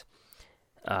Battlegrounds.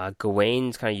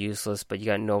 Gawaine's kind of useless, but you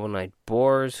got Noble Knight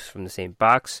Boars from the same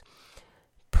box.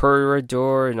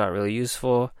 Peridor, not really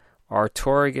useful.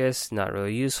 Artorigus, not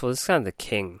really useful. This is kind of the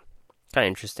king. Kind of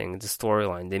interesting. The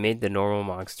storyline. They made the normal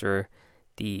monster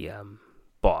the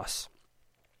boss.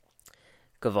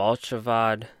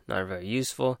 Gavalchavad, not very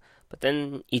useful. But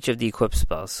then each of the equipped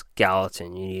spells.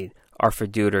 Gallatin, you need. Arthur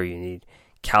you need.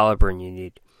 Caliburn, you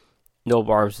need.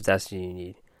 Noble Arms of Destiny, you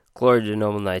need. Glory to the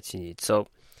Noble Knights, you need. So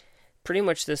pretty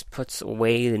much this puts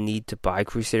away the need to buy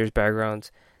Crusaders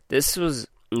Battlegrounds.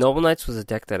 Noble Knights was a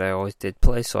deck that I always did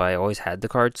play, so I always had the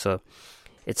card. So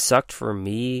it sucked for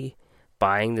me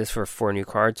buying this for 4 new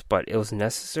cards, but it was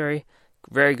necessary.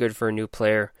 Very good for a new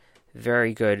player.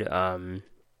 Very good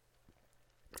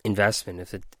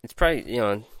investment. It's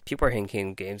probably, people are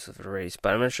hinking games with it already,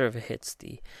 but I'm not sure if it hits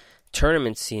the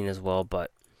tournament scene as well.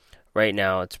 But right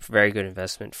now, it's a very good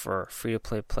investment for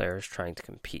free-to-play players trying to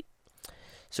compete.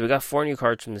 So we got 4 new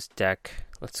cards from this deck.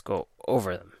 Let's go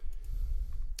over them.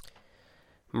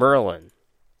 Merlin.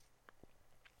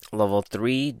 Level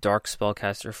 3, Dark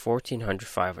Spellcaster, 1400,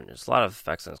 500. There's a lot of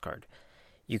effects on this card.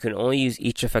 You can only use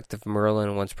each effect of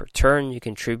Merlin once per turn. You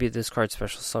can tribute this card,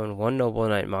 special summon one Noble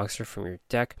Knight monster from your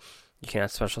deck. You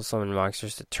cannot special summon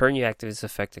monsters the turn you activate this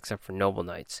effect except for Noble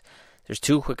Knights. There's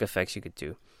two quick effects you could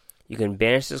do. You can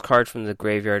banish this card from the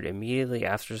graveyard immediately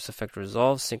after this effect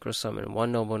resolves. Synchro summon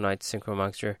one Noble Knight synchro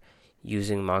monster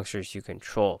using monsters you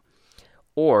control.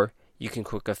 Or you can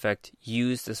quick effect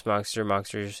use this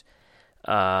monsters.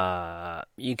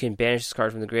 You can banish this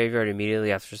card from the graveyard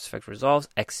immediately after this effect resolves.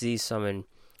 XZ summon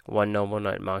one Noble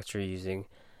Knight monster using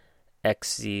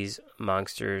XZ's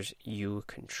monsters you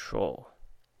control.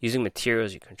 Using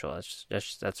materials you control.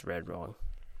 That's read wrong.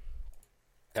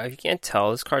 Now, if you can't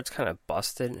tell, this card's kind of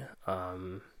busted.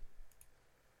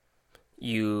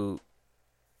 You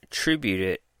tribute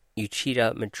it. You cheat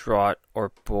out Madrot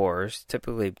or Boars.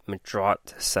 Typically, Madrot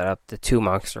to set up the 2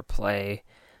 monster play.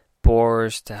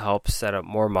 Boars to help set up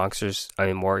more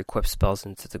more equipped spells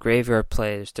into the graveyard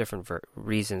play. There's different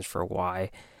reasons for why.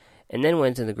 And then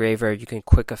when it's in the graveyard, you can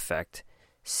quick effect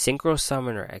Synchro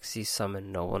Summon or XZ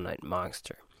Summon Noble Knight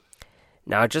monster.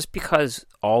 Now, just because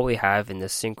all we have in the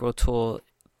Synchro tool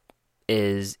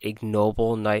is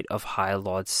Ignoble Knight of High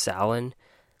Lord Salin,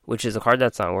 which is a card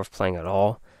that's not worth playing at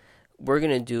all, we're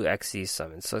going to do XZ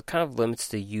Summon. So it kind of limits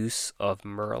the use of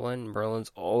Merlin.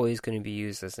 Merlin's always going to be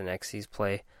used as an XZ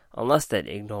play, unless that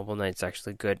Ignoble Knight's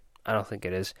actually good. I don't think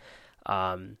it is.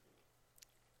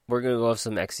 We're going to go with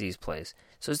some XZ plays.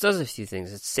 So it does a few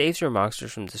things. It saves your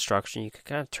monsters from destruction. You can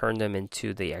kind of turn them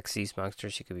into the XZ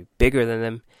monsters. You could be bigger than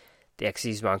them. The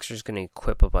XZ monster is going to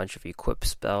equip a bunch of equip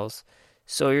spells.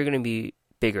 So you're going to be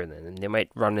bigger than them. They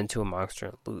might run into a monster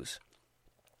and lose.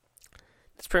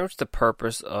 That's pretty much the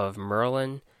purpose of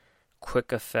Merlin.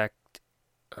 Quick effect.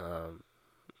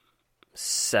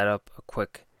 Set up a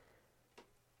quick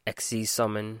XZ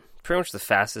summon. Pretty much the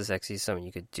fastest XZ summon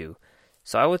you could do.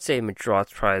 So I would say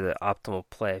Madrot's probably the optimal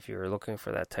play if you were looking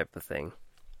for that type of thing.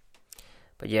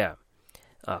 But yeah.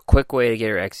 Quick way to get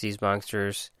your XZ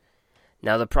monsters.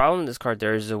 Now the problem with this card,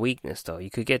 there is a weakness though.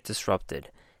 You could get disrupted.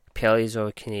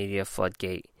 Paleozoic Canadia,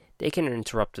 Floodgate. They can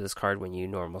interrupt this card when you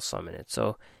normal summon it.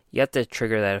 So you have to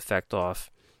trigger that effect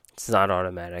off. It's not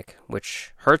automatic,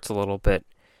 which hurts a little bit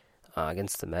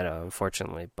against the meta,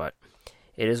 unfortunately. But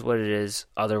it is what it is.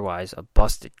 Otherwise, a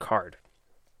busted card.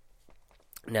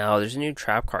 Now, there's a new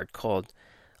trap card called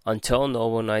Until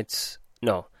Noble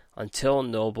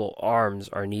Arms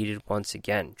Are Needed Once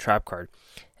Again. Trap card.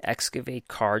 Excavate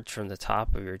cards from the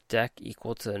top of your deck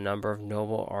equal to the number of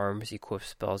Noble Arms equipped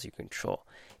spells you control.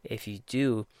 If you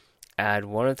do, add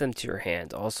one of them to your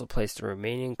hand. Also place the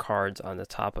remaining cards on the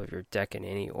top of your deck in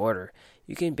any order.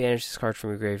 You can banish this card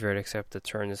from your graveyard except the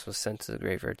turn this was sent to the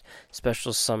graveyard.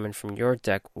 Special summon from your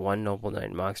deck one Noble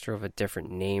Knight monster of a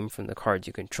different name from the cards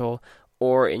you control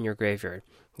or in your graveyard.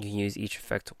 You can use each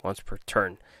effect once per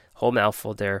turn. Whole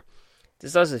mouthful there.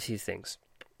 This does a few things.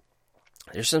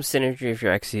 There's some synergy of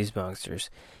your XZ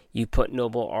monsters. You put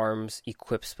Noble Arms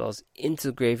equipped spells into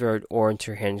the graveyard or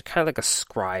into your hand, kind of like a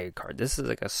scry card. This is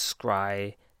like a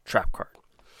scry trap card.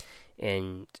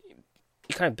 And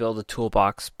you kind of build a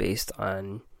toolbox based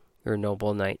on your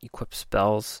Noble Knight equipped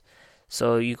spells.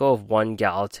 So you go with one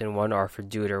Gallatin, one Arthur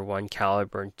Duder, one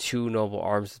Caliber, and 2 Noble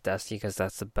Arms of Destiny because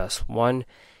that's the best one.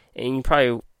 And you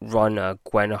probably run a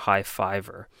Gwen High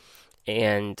Fiver.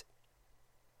 And,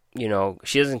 you know,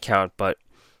 she doesn't count, but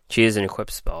she is an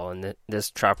equipped spell. And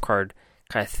this trap card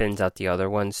kind of thins out the other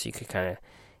ones so you can kind of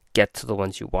get to the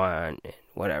ones you want and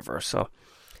whatever. So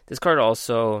this card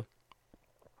also,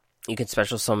 you can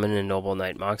special summon a Noble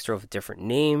Knight monster of a different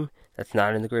name that's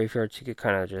not in the graveyard. So you could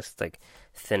kind of just like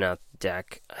thin out the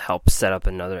deck, help set up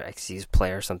another XZ's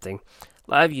play or something.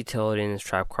 A lot of utility in this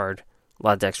trap card. A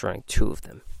lot of decks running 2 of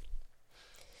them.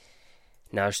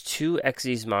 Now there's 2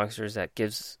 XZ's monsters that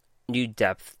gives new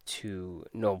depth to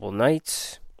Noble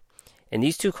Knights. And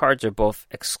these 2 cards are both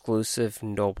exclusive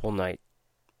Noble Knight.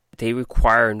 They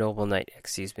require Noble Knight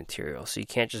XZ's material, so you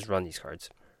can't just run these cards.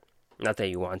 Not that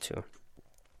you want to.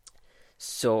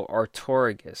 So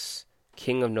Artorigus,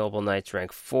 King of Noble Knights,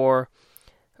 rank 4,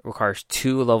 requires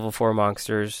 2 level 4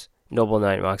 monsters, Noble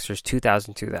Knight monsters,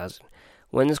 2,000, 2,000.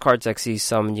 When this card's XZ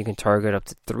summoned, you can target up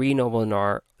to 3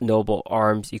 Noble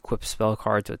Arms equipped spell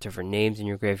cards with different names in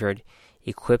your graveyard.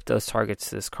 Equip those targets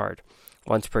to this card.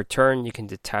 Once per turn, you can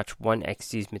detach 1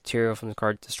 XZ's material from the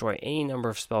card, destroy any number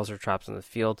of spells or traps on the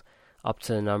field, up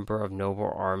to the number of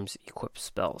Noble Arms equipped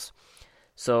spells.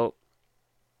 So,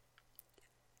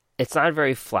 it's not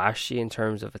very flashy in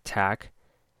terms of attack,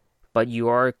 but you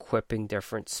are equipping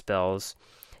different spells.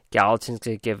 Gallatin's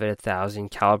going to give it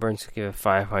 1,000, Caliburn's going to give it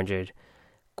 500,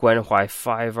 Gwen High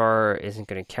Fiver isn't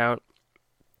going to count.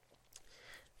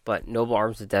 But Noble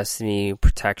Arms of Destiny,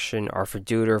 Protection,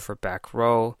 Arthur for back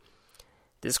row.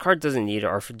 This card doesn't need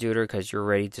Arthur because you're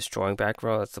already destroying back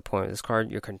row. That's the point of this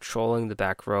card. You're controlling the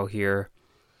back row here.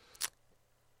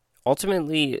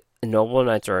 Ultimately, Noble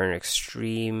Knights are an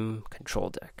extreme control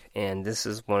deck, and this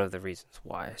is one of the reasons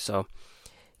why. So,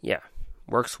 yeah,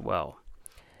 works well.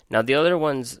 Now, the other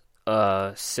one's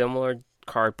a similar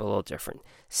card, but a little different.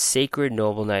 Sacred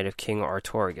Noble Knight of King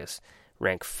Artorigus.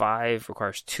 Rank 5,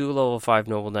 requires 2 level 5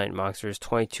 Noble Knight monsters,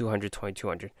 2200,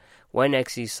 2200. When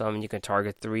XE summon, you can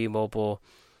target 3 mobile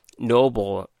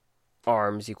Noble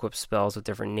Arms, equip spells with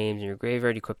different names in your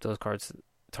graveyard, equip those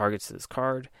targets to this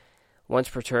card. Once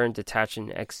per turn, detach an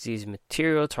XZ's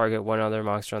material, target one other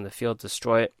monster on the field,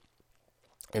 destroy it.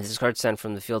 If this card sent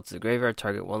from the field to the graveyard,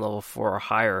 target 1 level 4 or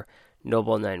higher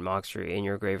Noble Knight monster in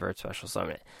your graveyard, special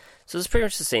summon it. So it's pretty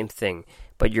much the same thing,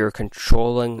 but you're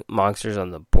controlling monsters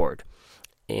on the board.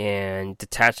 And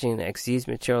detaching the XZ's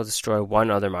material, destroy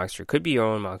one other monster. It could be your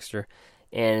own monster,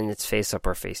 and it's face up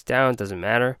or face down, doesn't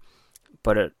matter.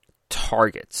 But it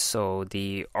targets. So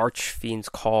the Archfiend's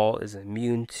Call is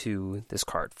immune to this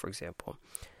card, for example.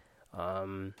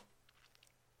 The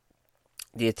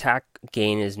attack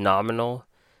gain is nominal.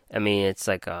 I mean, it's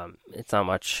like it's not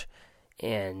much,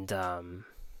 and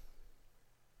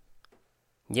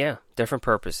yeah, different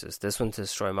purposes. This one's to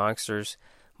destroy monsters,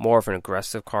 more of an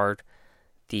aggressive card.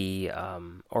 The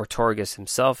Artorigus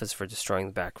himself is for destroying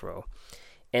the back row.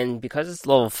 And because it's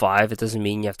level 5, it doesn't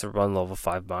mean you have to run level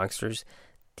 5 monsters.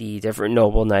 The different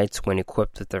Noble Knights, when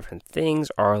equipped with different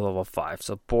things, are level 5.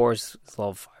 So Boar's is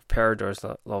level 5, Parador's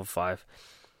level 5,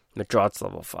 Madrot's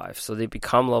level 5. So they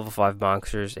become level 5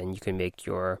 monsters, and you can make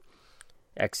your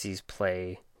Xyz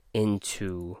play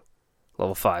into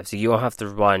level 5. So you don't have to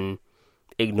run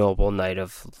Ignoble Knight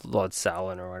of Lord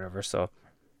Salin or whatever. So,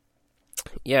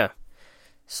 yeah.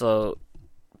 So,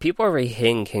 people are already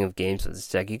hitting King of Games with this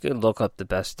deck. You can look up the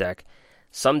best deck.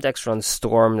 Some decks run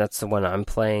Storm, that's the one I'm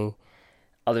playing.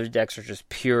 Other decks are just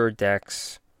pure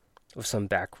decks with some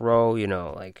back row,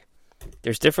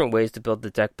 there's different ways to build the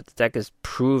deck, but the deck is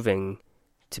proving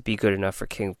to be good enough for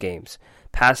King of Games.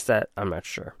 Past that, I'm not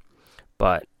sure.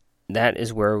 But that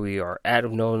is where we are at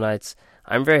with Noble Knights.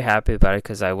 I'm very happy about it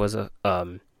because I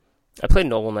played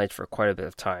Noble Knights for quite a bit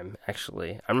of time,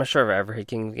 actually. I'm not sure if I ever hit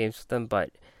King of Games with them,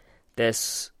 but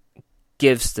this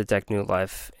gives the deck new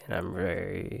life, and I'm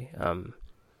very, I'm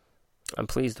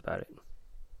pleased about it.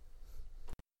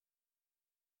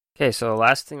 Okay, so the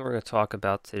last thing we're going to talk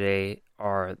about today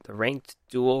are the ranked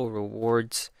duel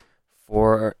rewards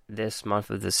for this month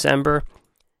of December.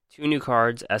 2 new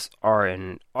cards, SR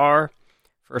and R.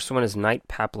 First one is Knight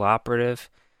Papal-Operative.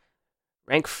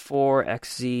 Rank 4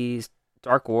 XZ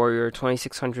Dark Warrior,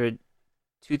 2600,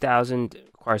 2000,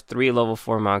 requires 3 level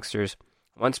 4 monsters.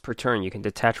 Once per turn, you can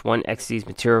detach 1 XZ's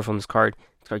material from this card.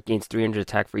 This card gains 300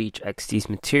 attack for each XZ's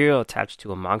material attached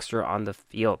to a monster on the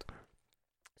field.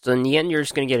 So in the end, you're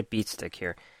just going to get a beat stick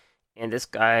here. And this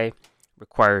guy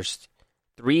requires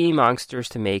 3 monsters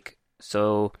to make.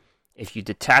 So if you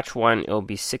detach one, it'll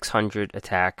be 600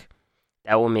 attack.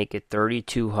 That will make it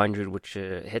 3200, which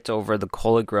hits over the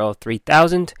Holy Grail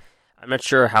 3000. I'm not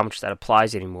sure how much that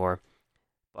applies anymore.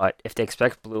 But if they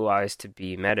expect Blue Eyes to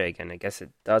be meta again, I guess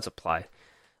it does apply.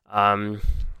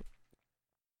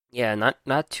 Yeah,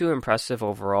 not too impressive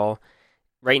overall.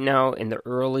 Right now, in the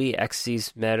early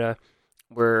XC's meta,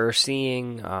 we're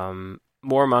seeing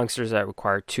more monsters that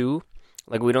require 2.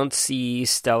 Like, we don't see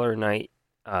Stellar Knight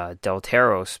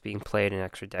Delteros being played in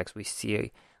extra decks. We see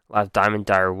a lot of Diamond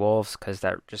Dire Wolves because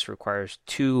that just requires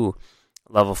 2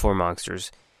 level 4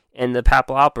 monsters. And the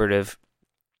Papal Operative,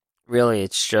 really,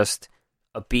 it's just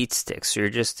a beat stick. So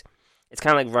it's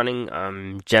kind of like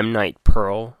running Gem Knight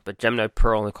Pearl, but Gem Knight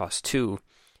Pearl only costs 2,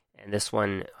 and this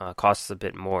one costs a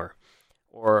bit more.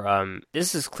 Or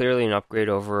this is clearly an upgrade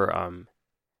over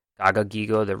Gaga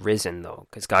Gigo the Risen, though,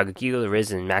 because Gaga Gigo the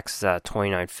Risen maxes out at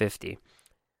 2950.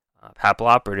 Papal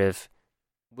Operative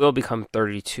will become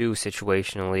 32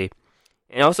 situationally.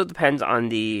 And it also depends on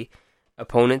the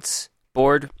opponent's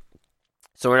board.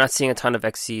 So we're not seeing a ton of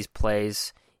XC's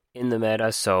plays in the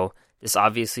meta, so this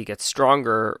obviously gets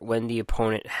stronger when the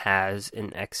opponent has an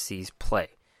XC's play.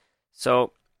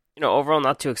 So, overall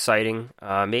not too exciting.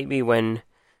 Maybe when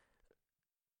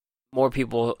more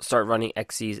people start running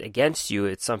XC's against you,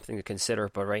 it's something to consider.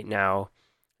 But right now,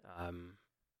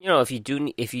 if you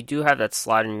do have that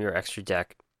slot in your extra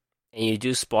deck, and you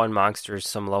do spawn monsters,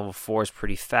 some level 4s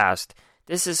pretty fast,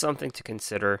 this is something to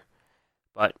consider.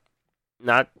 But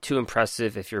not too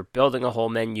impressive if you're building a whole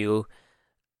menu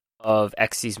of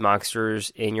XC's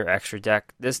monsters in your extra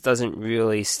deck. This doesn't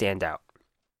really stand out.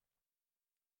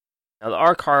 Now, the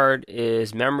R card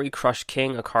is Memory Crush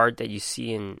King, a card that you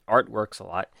see in artworks a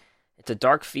lot. It's a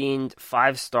Dark Fiend,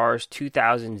 5 stars,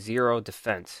 2000, 0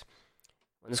 defense.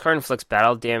 When this card inflicts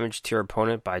battle damage to your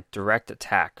opponent by direct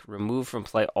attack, remove from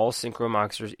play all synchro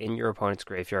monsters in your opponent's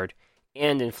graveyard,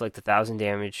 and inflict 1000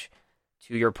 damage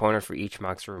to your opponent for each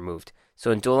monster removed. So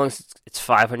in Duel Links, it's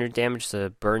 500 damage, so the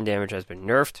burn damage has been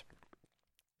nerfed.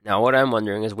 Now, what I'm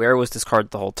wondering is, where was this card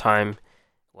the whole time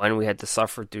when we had to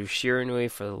suffer through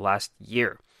Shiranui for the last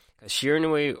year? Because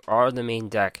Shiranui are the main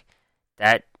deck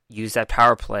that use that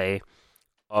power play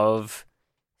of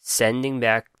sending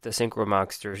back the synchro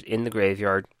monsters in the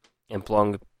graveyard and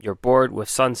blowing your board with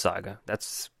Sun Saga.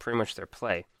 That's pretty much their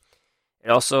play. It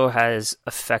also has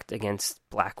effect against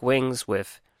Black Wings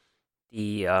with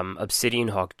the Obsidian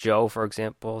Hawk Joe, for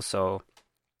example. So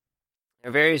there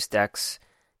are various decks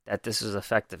that this is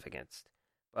effective against.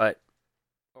 But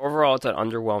overall, it's an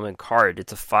underwhelming card.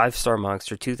 It's a 5-star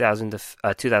monster, 2000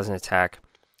 attack.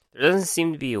 There doesn't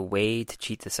seem to be a way to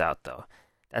cheat this out, though.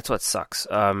 That's what sucks.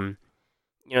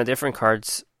 Different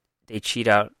cards, they cheat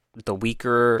out the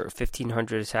weaker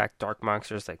 1500 attack dark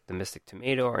monsters like the Mystic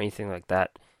Tomato or anything like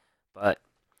that. But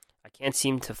I can't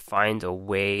seem to find a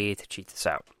way to cheat this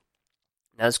out.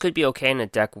 Now, this could be okay in a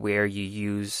deck where you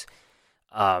use,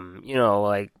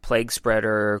 like Plague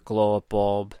Spreader, Glow Up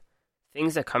Bulb,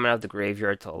 things that come out of the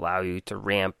graveyard to allow you to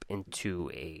ramp into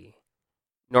a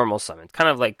normal summon. Kind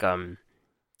of like the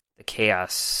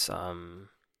Chaos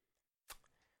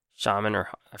Shaman, or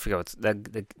I forget what's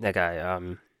that guy,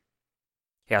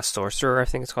 Chaos Sorcerer, I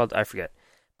think it's called. I forget.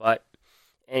 But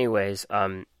anyways,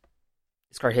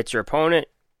 this card hits your opponent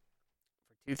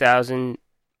for 2000,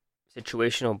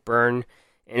 situational burn.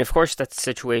 And of course, that's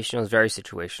situational, is very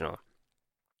situational.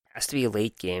 It has to be a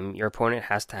late game. Your opponent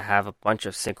has to have a bunch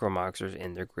of synchro monsters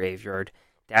in their graveyard.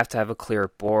 They have to have a clear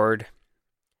board.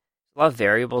 A lot of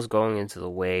variables going into the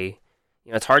way.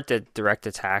 It's hard to direct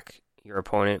attack your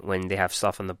opponent when they have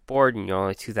stuff on the board and you're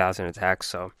only 2000 attacks.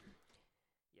 So,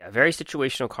 yeah, very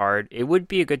situational card. It would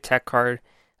be a good tech card.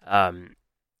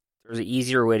 There's an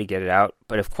easier way to get it out.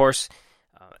 But of course,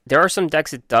 there are some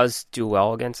decks it does do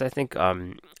well against, I think.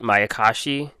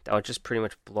 Mayakashi, that would just pretty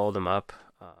much blow them up.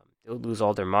 They'll lose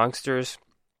all their monsters.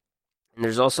 And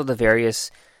there's also the various,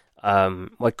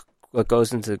 what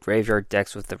goes into the graveyard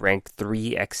decks with the rank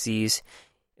 3 XCs.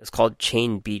 It's called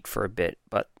Chain Beat for a bit,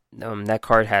 but that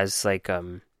card has like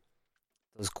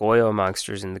those Goyo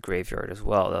monsters in the graveyard as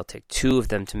well. They'll take 2 of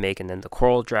them to make, and then the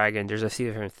Coral Dragon. There's a few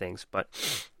different things, but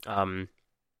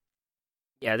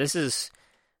yeah, this is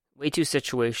way too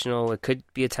situational. It could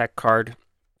be a tech card,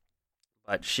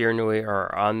 but Shiranui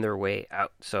are on their way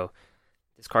out. So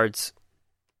this card's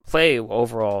play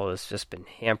overall has just been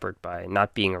hampered by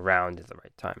not being around at the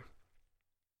right time.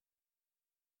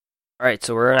 Alright,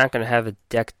 so we're not going to have a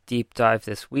deck deep dive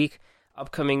this week.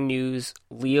 Upcoming news,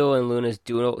 Leo and Luna's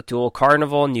Dual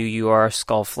Carnival, new UR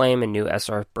Skull Flame, and new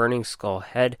SR Burning Skull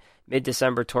Head.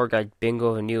 Mid-December Tour Guide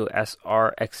Bingo, a new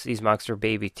SR Xyz Monster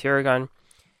Baby Tiragon.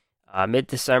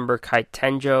 Mid-December Kite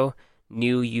Tenjo,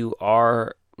 new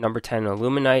UR number 10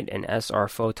 Illuminite, and SR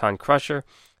Photon Crusher.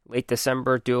 Late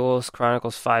December Duels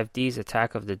Chronicles 5D's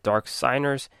Attack of the Dark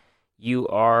Signers,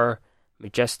 UR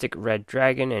Majestic Red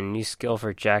Dragon, and a new skill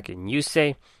for Jack and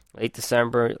Yusei. Late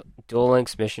December, Duel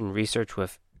Links Mission Research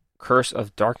with Curse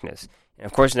of Darkness. And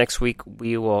of course, next week,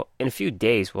 in a few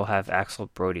days, we'll have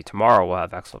Axel Brody. Tomorrow, we'll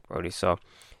have Axel Brody. So,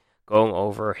 going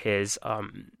over his all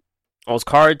his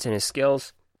cards and his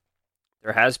skills.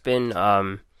 There has been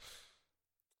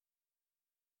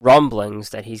rumblings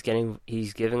that he's giving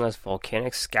us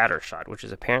Volcanic Scattershot, which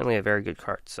is apparently a very good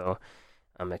card. So,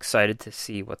 I'm excited to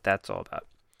see what that's all about.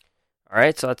 All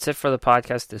right, so that's it for the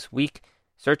podcast this week.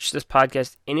 Search this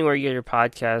podcast anywhere you get your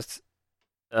podcasts.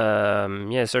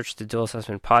 Search the Dual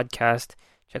Assessment Podcast.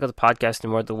 Check out the podcast and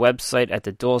more at the website at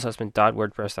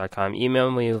thedualassessment.wordpress.com.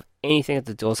 Email me with anything at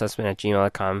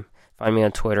thedualassessment@gmail.com. Find me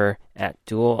on Twitter at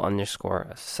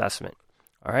dual_assessment.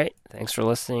 All right, thanks for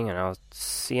listening, and I'll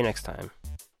see you next time.